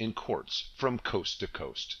rights in courts from coast to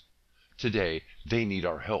coast. Today, they need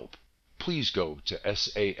our help. Please go to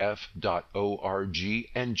saf.org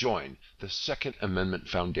and join the Second Amendment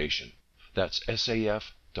Foundation. That's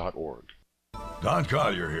saf.org. Don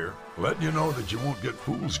Collier here, letting you know that you won't get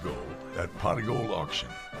fool's gold at Pot of Gold Auction.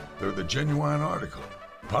 They're the genuine article.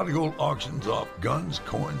 Pot of Gold auctions off guns,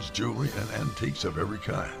 coins, jewelry, and antiques of every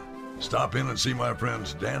kind. Stop in and see my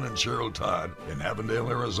friends Dan and Cheryl Todd in Avondale,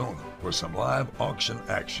 Arizona for some live auction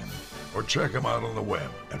action. Or check them out on the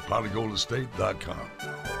web at potofgoldestate.com.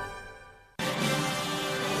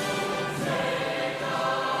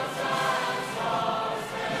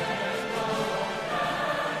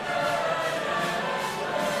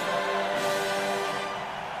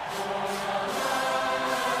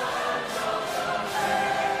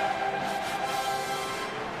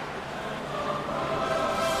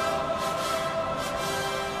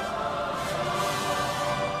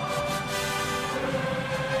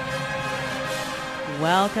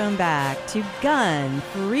 Welcome back to Gun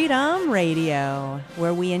Freedom Radio,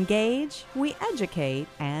 where we engage, we educate,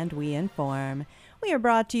 and we inform. We are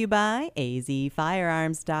brought to you by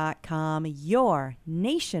azfirearms.com, your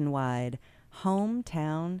nationwide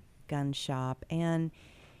hometown gun shop. And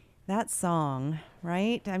that song,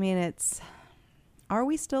 right? I mean, it's, are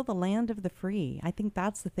we still the land of the free? I think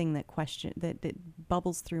that's the thing that that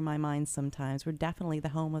bubbles through my mind sometimes. We're definitely the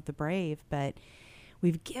home of the brave, but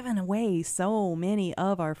we've given away so many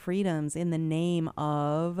of our freedoms in the name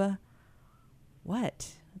of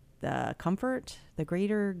what? The comfort, the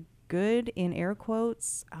greater good, in air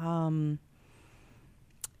quotes. And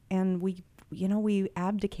we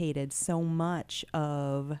abdicated so much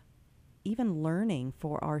of even learning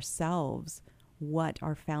for ourselves what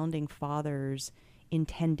our founding fathers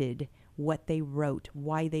intended, what they wrote,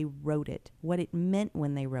 why they wrote it, what it meant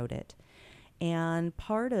when they wrote it. And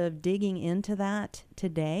part of digging into that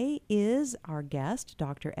today is our guest,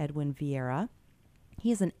 Dr. Edwin Vieira.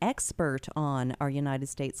 He is an expert on our United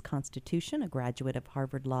States Constitution, a graduate of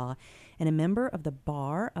Harvard Law, and a member of the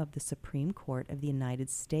Bar of the Supreme Court of the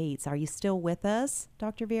United States. Are you still with us,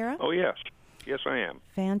 Dr. Vieira? Oh, yes. Yes, I am.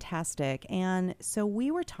 Fantastic. And so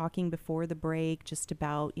we were talking before the break just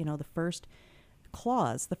about, the first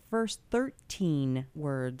clause, the first 13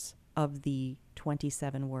 words of the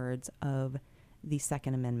 27 words of the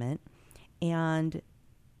Second Amendment. And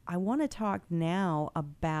I want to talk now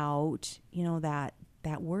about,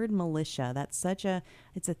 that word militia. That's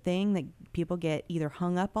it's a thing that people get either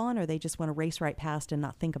hung up on or they just want to race right past and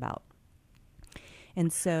not think about.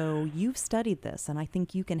 And so you've studied this, and I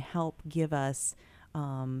think you can help give us,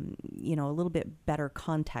 a little bit better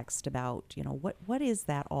context about, what is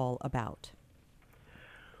that all about?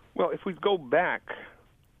 Well, if we go back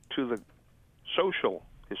to the social,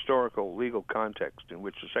 historical, legal context in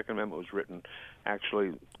which the Second Amendment was written,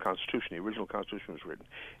 actually, the original Constitution was written,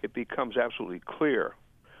 it becomes absolutely clear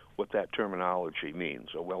what that terminology means,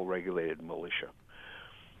 a well-regulated militia.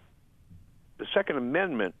 The Second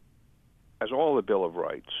Amendment, as all the Bill of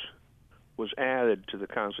Rights, was added to the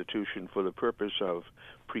Constitution for the purpose of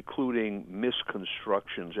precluding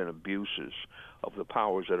misconstructions and abuses of the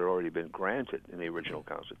powers that had already been granted in the original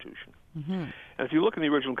Constitution. Mm-hmm. And if you look in the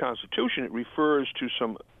original Constitution, it refers to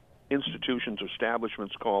some institutions,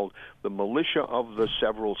 establishments called the militia of the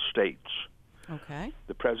several states. Okay.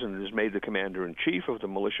 The president is made the commander-in-chief of the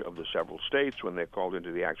militia of the several states when they're called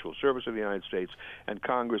into the actual service of the United States, and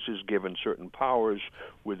Congress is given certain powers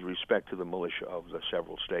with respect to the militia of the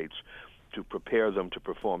several states to prepare them to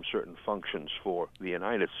perform certain functions for the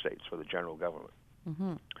United States, for the general government.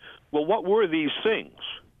 Mm-hmm. Well, what were these things?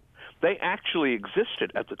 They actually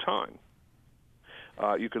existed at the time.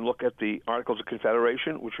 You can look at the Articles of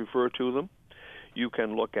Confederation, which refer to them. You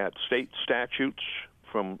can look at state statutes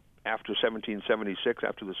from after 1776,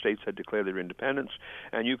 after the states had declared their independence,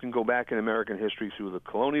 and you can go back in American history through the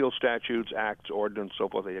colonial statutes, acts, ordinance, so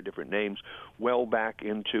forth. They had different names, well back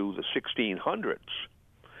into the 1600s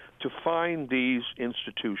to find these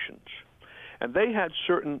institutions. And they had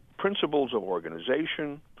certain principles of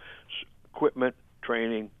organization, equipment,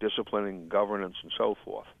 training, disciplining, governance, and so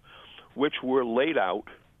forth, which were laid out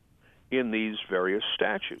in these various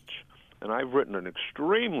statutes. And I've written an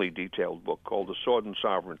extremely detailed book called The Sword and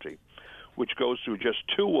Sovereignty, which goes through just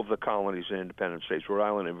two of the colonies in independent states, Rhode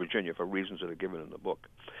Island and Virginia, for reasons that are given in the book,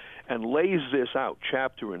 and lays this out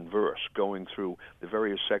chapter and verse, going through the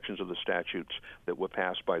various sections of the statutes that were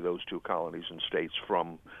passed by those two colonies and states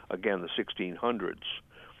from, again, the 1600s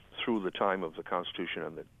through the time of the Constitution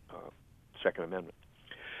and the Second Amendment.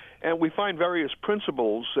 And we find various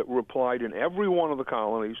principles that were applied in every one of the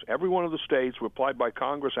colonies, every one of the states, were applied by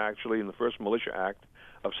Congress, actually, in the first Militia Act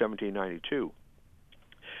of 1792.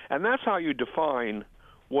 And that's how you define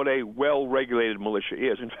what a well-regulated militia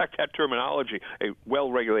is. In fact, that terminology, a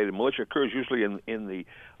well-regulated militia, occurs usually in the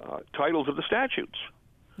titles of the statutes.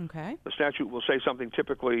 Okay. The statute will say something,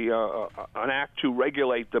 typically an act to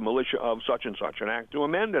regulate the militia of such and such, an act to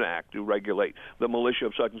amend an act to regulate the militia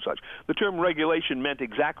of such and such. The term regulation meant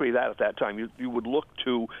exactly that at that time. You would look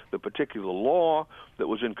to the particular law that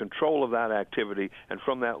was in control of that activity, and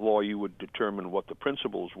from that law you would determine what the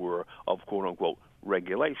principles were of quote-unquote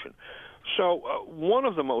regulation. So one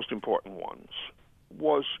of the most important ones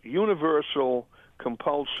was universal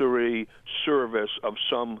compulsory service of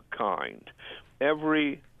some kind.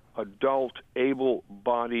 Every adult,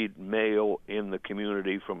 able-bodied male in the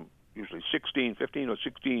community from usually 15 or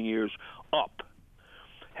 16 years up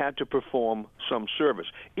had to perform some service.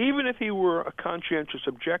 Even if he were a conscientious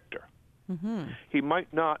objector, he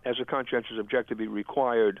might not, as a conscientious objector, be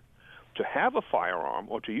required to have a firearm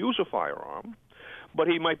or to use a firearm, but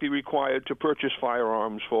he might be required to purchase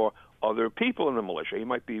firearms for other people in the militia. He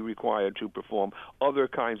might be required to perform other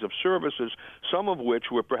kinds of services, some of which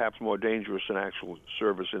were perhaps more dangerous than actual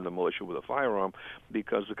service in the militia with a firearm,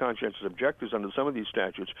 because the conscientious objectors under some of these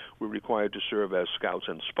statutes were required to serve as scouts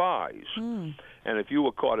and spies. And if you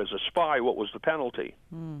were caught as a spy, what was the penalty?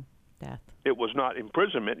 Death. It was not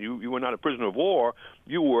imprisonment. You were not a prisoner of war.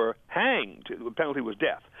 You were hanged. The penalty was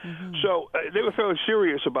death. So they were fairly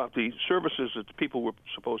serious about the services that the people were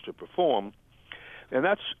supposed to perform, and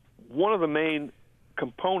that's one of the main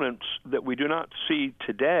components that we do not see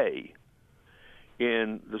today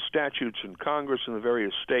in the statutes in Congress and the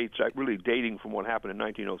various states, really dating from what happened in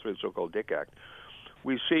 1903, the so-called Dick Act.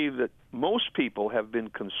 We see that most people have been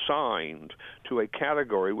consigned to a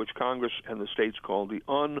category which Congress and the states call the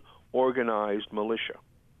unorganized militia.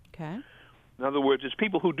 Okay. In other words, it's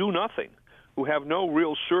people who do nothing, who have no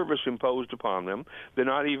real service imposed upon them. They're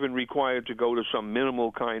not even required to go to some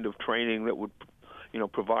minimal kind of training that would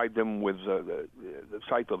provide them with the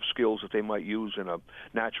type of skills that they might use in a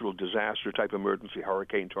natural disaster type emergency,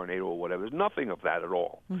 hurricane, tornado, or whatever. There's nothing of that at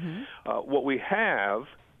all. What we have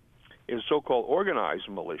is so-called organized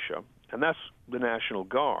militia, and that's the National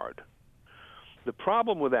Guard. The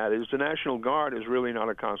problem with that is the National Guard is really not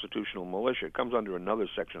a constitutional militia. It comes under another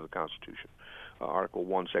section of the Constitution, Article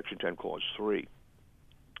 1, Section 10, Clause 3.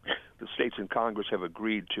 The states in Congress have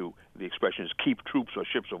agreed to, the expression is keep troops or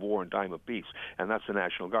ships of war in time of peace, and that's the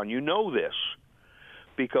National Guard. And you know this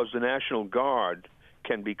because the National Guard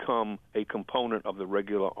can become a component of the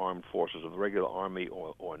regular armed forces, of the regular Army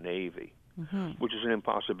or Navy, which is an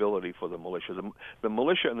impossibility for the militia. The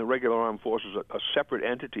militia and the regular armed forces are separate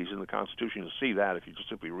entities in the Constitution. You'll see that if you just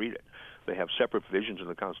simply read it. They have separate provisions in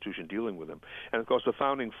the Constitution dealing with them. And, of course, the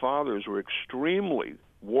Founding Fathers were extremely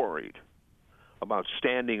worried about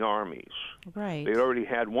standing armies. Right. They already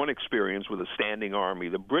had one experience with a standing army,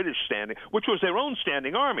 the British standing, which was their own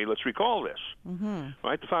standing army. Let's recall this.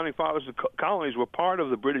 Right? The Founding Fathers, the colonies were part of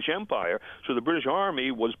the British Empire, so the British Army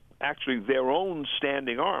was actually their own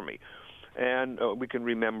standing army. And we can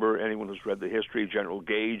remember, anyone who's read the history, General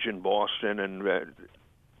Gage in Boston and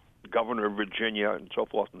Governor of Virginia and so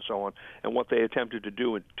forth and so on, and what they attempted to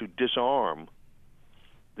do to disarm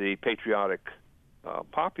the patriotic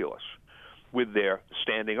populace with their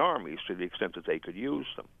standing armies to the extent that they could use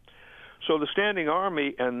them. So the standing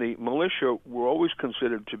army and the militia were always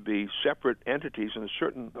considered to be separate entities, and a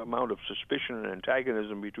certain amount of suspicion and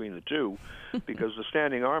antagonism between the two, because the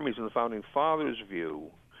standing armies in the Founding Fathers'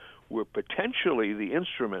 view were potentially the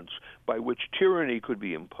instruments by which tyranny could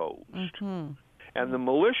be imposed. And the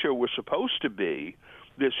militia were supposed to be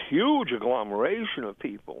this huge agglomeration of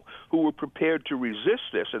people who were prepared to resist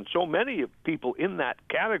this, and so many people in that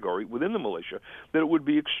category within the militia that it would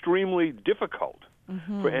be extremely difficult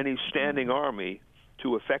for any standing army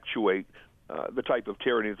to effectuate the type of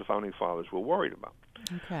tyranny that the Founding Fathers were worried about.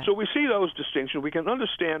 So we see those distinctions. We can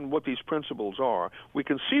understand what these principles are. We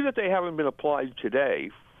can see that they haven't been applied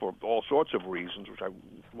today for all sorts of reasons, which I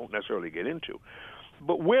won't necessarily get into.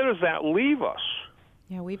 But where does that leave us?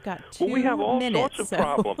 Yeah, we've got 2 we have all minutes, sorts of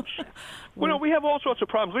problems. We have all sorts of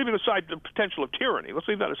problems, leaving aside the potential of tyranny. Let's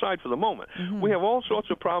leave that aside for the moment. We have all sorts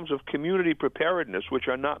of problems of community preparedness which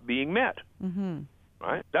are not being met.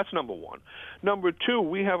 Right? That's number one. Number two,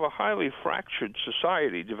 we have a highly fractured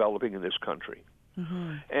society developing in this country.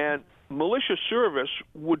 And militia service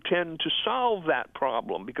would tend to solve that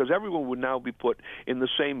problem because everyone would now be put in the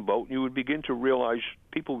same boat. You would begin to realize,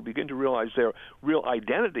 people would begin to realize their real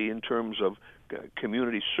identity in terms of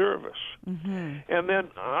community service. And then,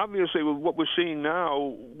 obviously, with what we're seeing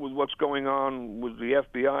now, with what's going on with the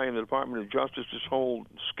FBI and the Department of Justice, this whole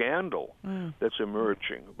scandal that's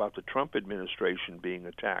emerging about the Trump administration being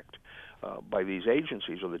attacked by these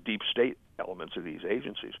agencies, or the deep state elements of these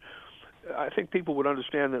agencies, I think people would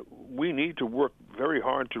understand that we need to work very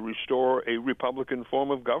hard to restore a Republican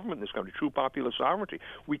form of government in this country, true popular sovereignty.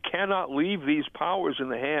 We cannot leave these powers in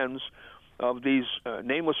the hands of these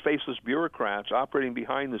nameless, faceless bureaucrats operating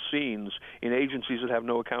behind the scenes in agencies that have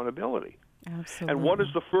no accountability. Absolutely. And what is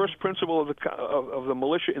the first principle of the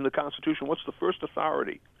militia in the Constitution? What's the first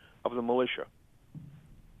authority of the militia?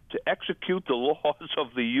 To execute the laws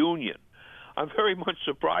of the Union. I'm very much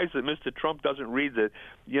surprised that Mr. Trump doesn't read the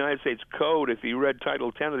United States Code. If he read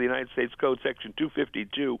Title 10 of the United States Code, Section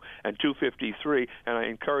 252 and 253, and I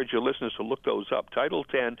encourage your listeners to look those up, Title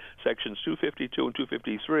 10, Sections 252 and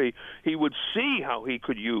 253, he would see how he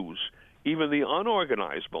could use even the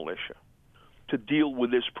unorganized militia to deal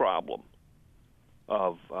with this problem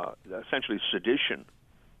of essentially sedition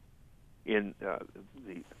in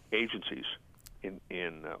the agencies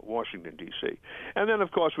in Washington, D.C. And then, of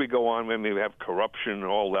course, we go on when we have corruption at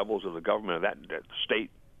all levels of the government, that state,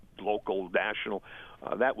 local, national,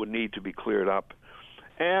 that would need to be cleared up.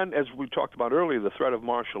 And as we talked about earlier, the threat of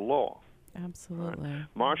martial law. Absolutely. Right?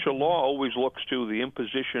 Martial law always looks to the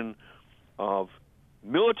imposition of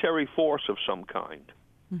military force of some kind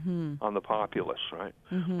on the populace, right?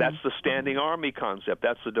 That's the standing army concept.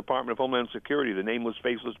 That's the Department of Homeland Security, the nameless,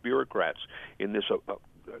 faceless bureaucrats in this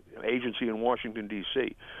agency in Washington,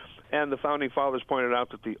 D.C. And the Founding Fathers pointed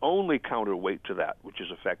out that the only counterweight to that, which is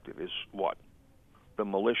effective, is what? The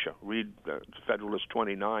militia. Read Federalist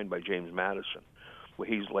 29 by James Madison, where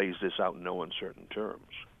he lays this out in no uncertain terms.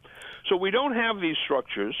 So we don't have these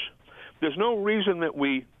structures. There's no reason that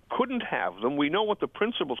we couldn't have them. We know what the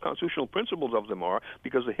principles, constitutional principles of them are,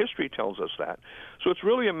 because the history tells us that. So it's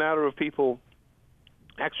really a matter of people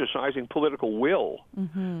exercising political will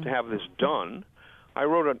to have this done. I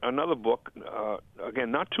wrote another book,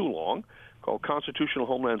 again, not too long, called Constitutional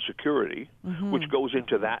Homeland Security, which goes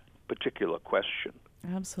into that particular question.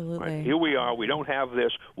 Absolutely. Right? Here we are. We don't have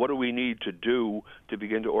this. What do we need to do to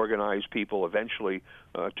begin to organize people eventually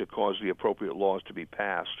to cause the appropriate laws to be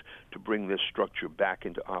passed to bring this structure back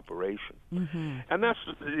into operation? Mm-hmm. And that's,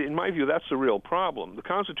 in my view, that's the real problem. The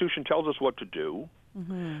Constitution tells us what to do.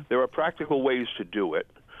 Mm-hmm. There are practical ways to do it.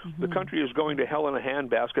 Mm-hmm. The country is going to hell in a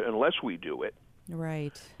handbasket unless we do it.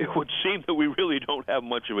 Right. It would seem that we really don't have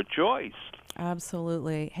much of a choice.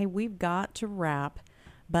 Absolutely. Hey, we've got to wrap,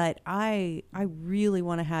 but I really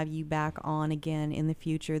want to have you back on again in the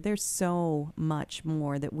future. There's so much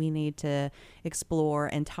more that we need to explore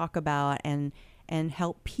and talk about and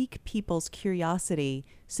help pique people's curiosity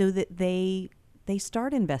so that they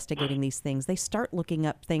start investigating these things. They start looking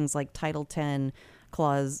up things like Title 10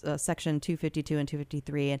 clause, section 252 and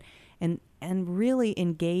 253, and really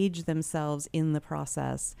engage themselves in the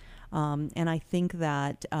process. And I think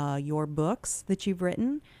that your books that you've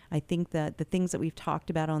written, I think that the things that we've talked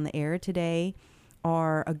about on the air today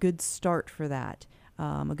are a good start for that,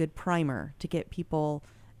 a good primer to get people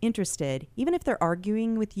interested. Even if they're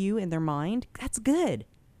arguing with you in their mind, that's good,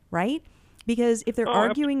 right? Because if they're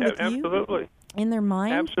arguing with you in their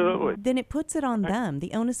mind, then it puts it on them.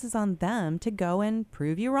 The onus is on them to go and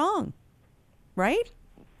prove you wrong, right?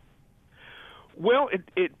 Well,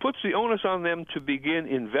 it puts the onus on them to begin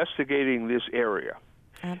investigating this area.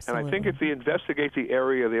 Absolutely. And I think if they investigate the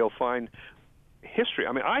area, they'll find history.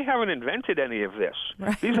 I mean, I haven't invented any of this.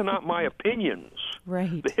 Right. These are not my opinions.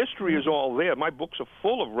 Right. The history is all there. My books are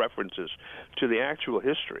full of references to the actual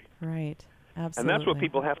history. Right. Absolutely. And that's what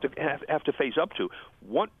people have to face up to.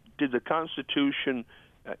 What did the Constitution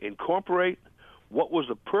incorporate? What was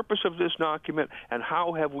the purpose of this document? And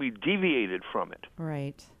how have we deviated from it?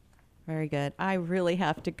 Right. Very good. I really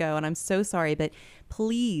have to go, and I'm so sorry, but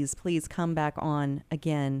please come back on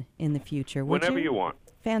again in the future. Whenever you want.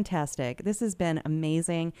 Fantastic. This has been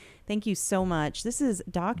amazing. Thank you so much. This is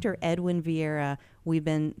Dr. Edwin Vieira we've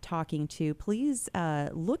been talking to. Please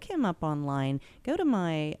look him up online. Go to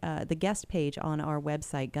my the guest page on our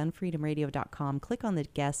website, gunfreedomradio.com. Click on the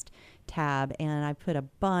guest tab, and I put a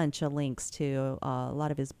bunch of links to a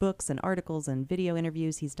lot of his books and articles and video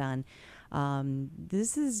interviews he's done.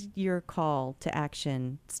 This is your call to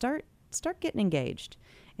action. Start getting engaged.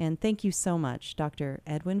 And thank you so much, Dr.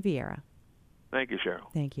 Edwin Vieira. Thank you, Cheryl.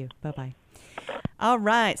 Thank you. Bye-bye. All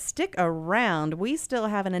right. Stick around. We still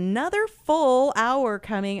have another full hour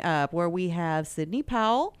coming up where we have Sidney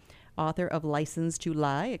Powell, author of License to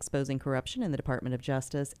Lie, Exposing Corruption in the Department of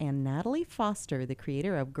Justice, and Natalie Foster, the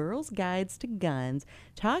creator of Girls Guides to Guns,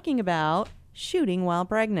 talking about shooting while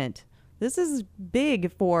pregnant. This is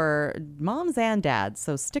big for moms and dads,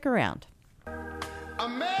 so stick around.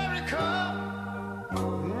 America.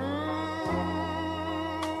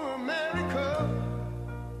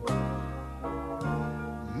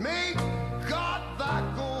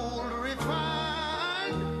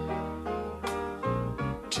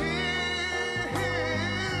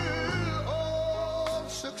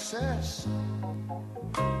 Success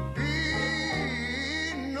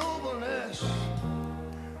be nobleness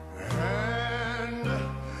and ever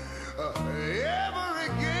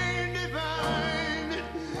again divine.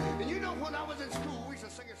 And you know, when I was in school, we used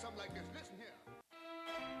to sing something like this. Listen here.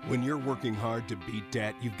 When you're working hard to beat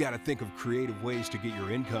debt, you've got to think of creative ways to get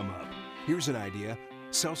your income up. Here's an idea.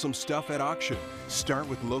 Sell some stuff at auction. Start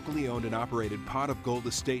with locally owned and operated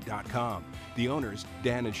potofgoldestate.com. The owners,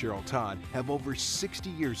 Dan and Cheryl Todd, have over 60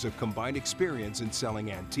 years of combined experience in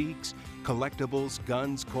selling antiques, collectibles,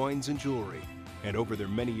 guns, coins, and jewelry. And over their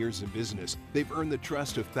many years in business, they've earned the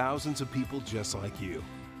trust of thousands of people just like you.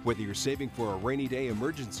 Whether you're saving for a rainy day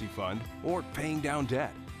emergency fund or paying down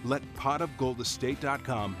debt, let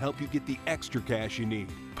potofgoldestate.com help you get the extra cash you need.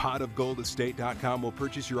 Potofgoldestate.com will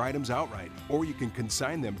purchase your items outright, or you can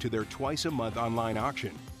consign them to their twice-a-month online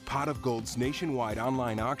auction. Pot of Gold's nationwide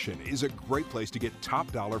online auction is a great place to get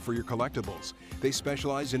top dollar for your collectibles. They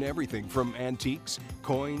specialize in everything from antiques,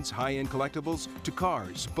 coins, high-end collectibles, to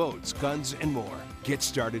cars, boats, guns, and more. Get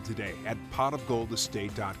started today at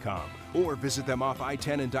potofgoldestate.com, or visit them off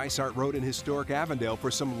I-10 and Dysart Road in historic Avondale for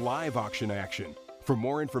some live auction action. For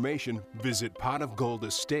more information, visit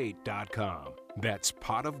potofgoldestate.com. That's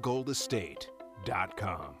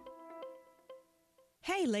potofgoldestate.com.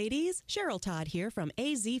 Hey ladies, Cheryl Todd here from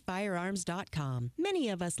azfirearms.com. Many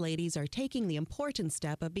of us ladies are taking the important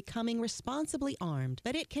step of becoming responsibly armed,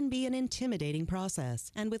 but it can be an intimidating process.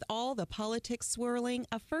 And with all the politics swirling,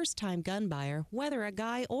 a first-time gun buyer, whether a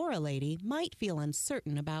guy or a lady, might feel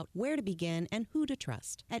uncertain about where to begin and who to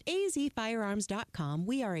trust. At azfirearms.com,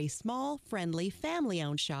 we are a small, friendly,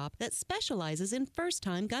 family-owned shop that specializes in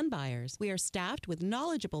first-time gun buyers. We are staffed with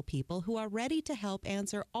knowledgeable people who are ready to help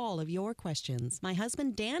answer all of your questions. My husband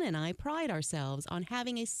husband Dan and I pride ourselves on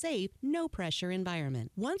having a safe, no-pressure environment.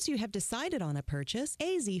 Once you have decided on a purchase,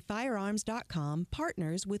 azfirearms.com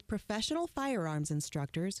partners with professional firearms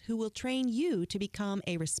instructors who will train you to become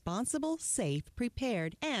a responsible, safe,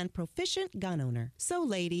 prepared, and proficient gun owner. So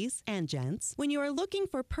ladies and gents, when you are looking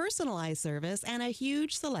for personalized service and a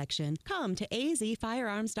huge selection, come to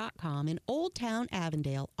azfirearms.com in Old Town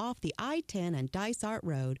Avondale off the I-10 and Dysart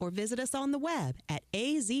Road, or visit us on the web at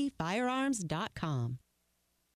azfirearms.com.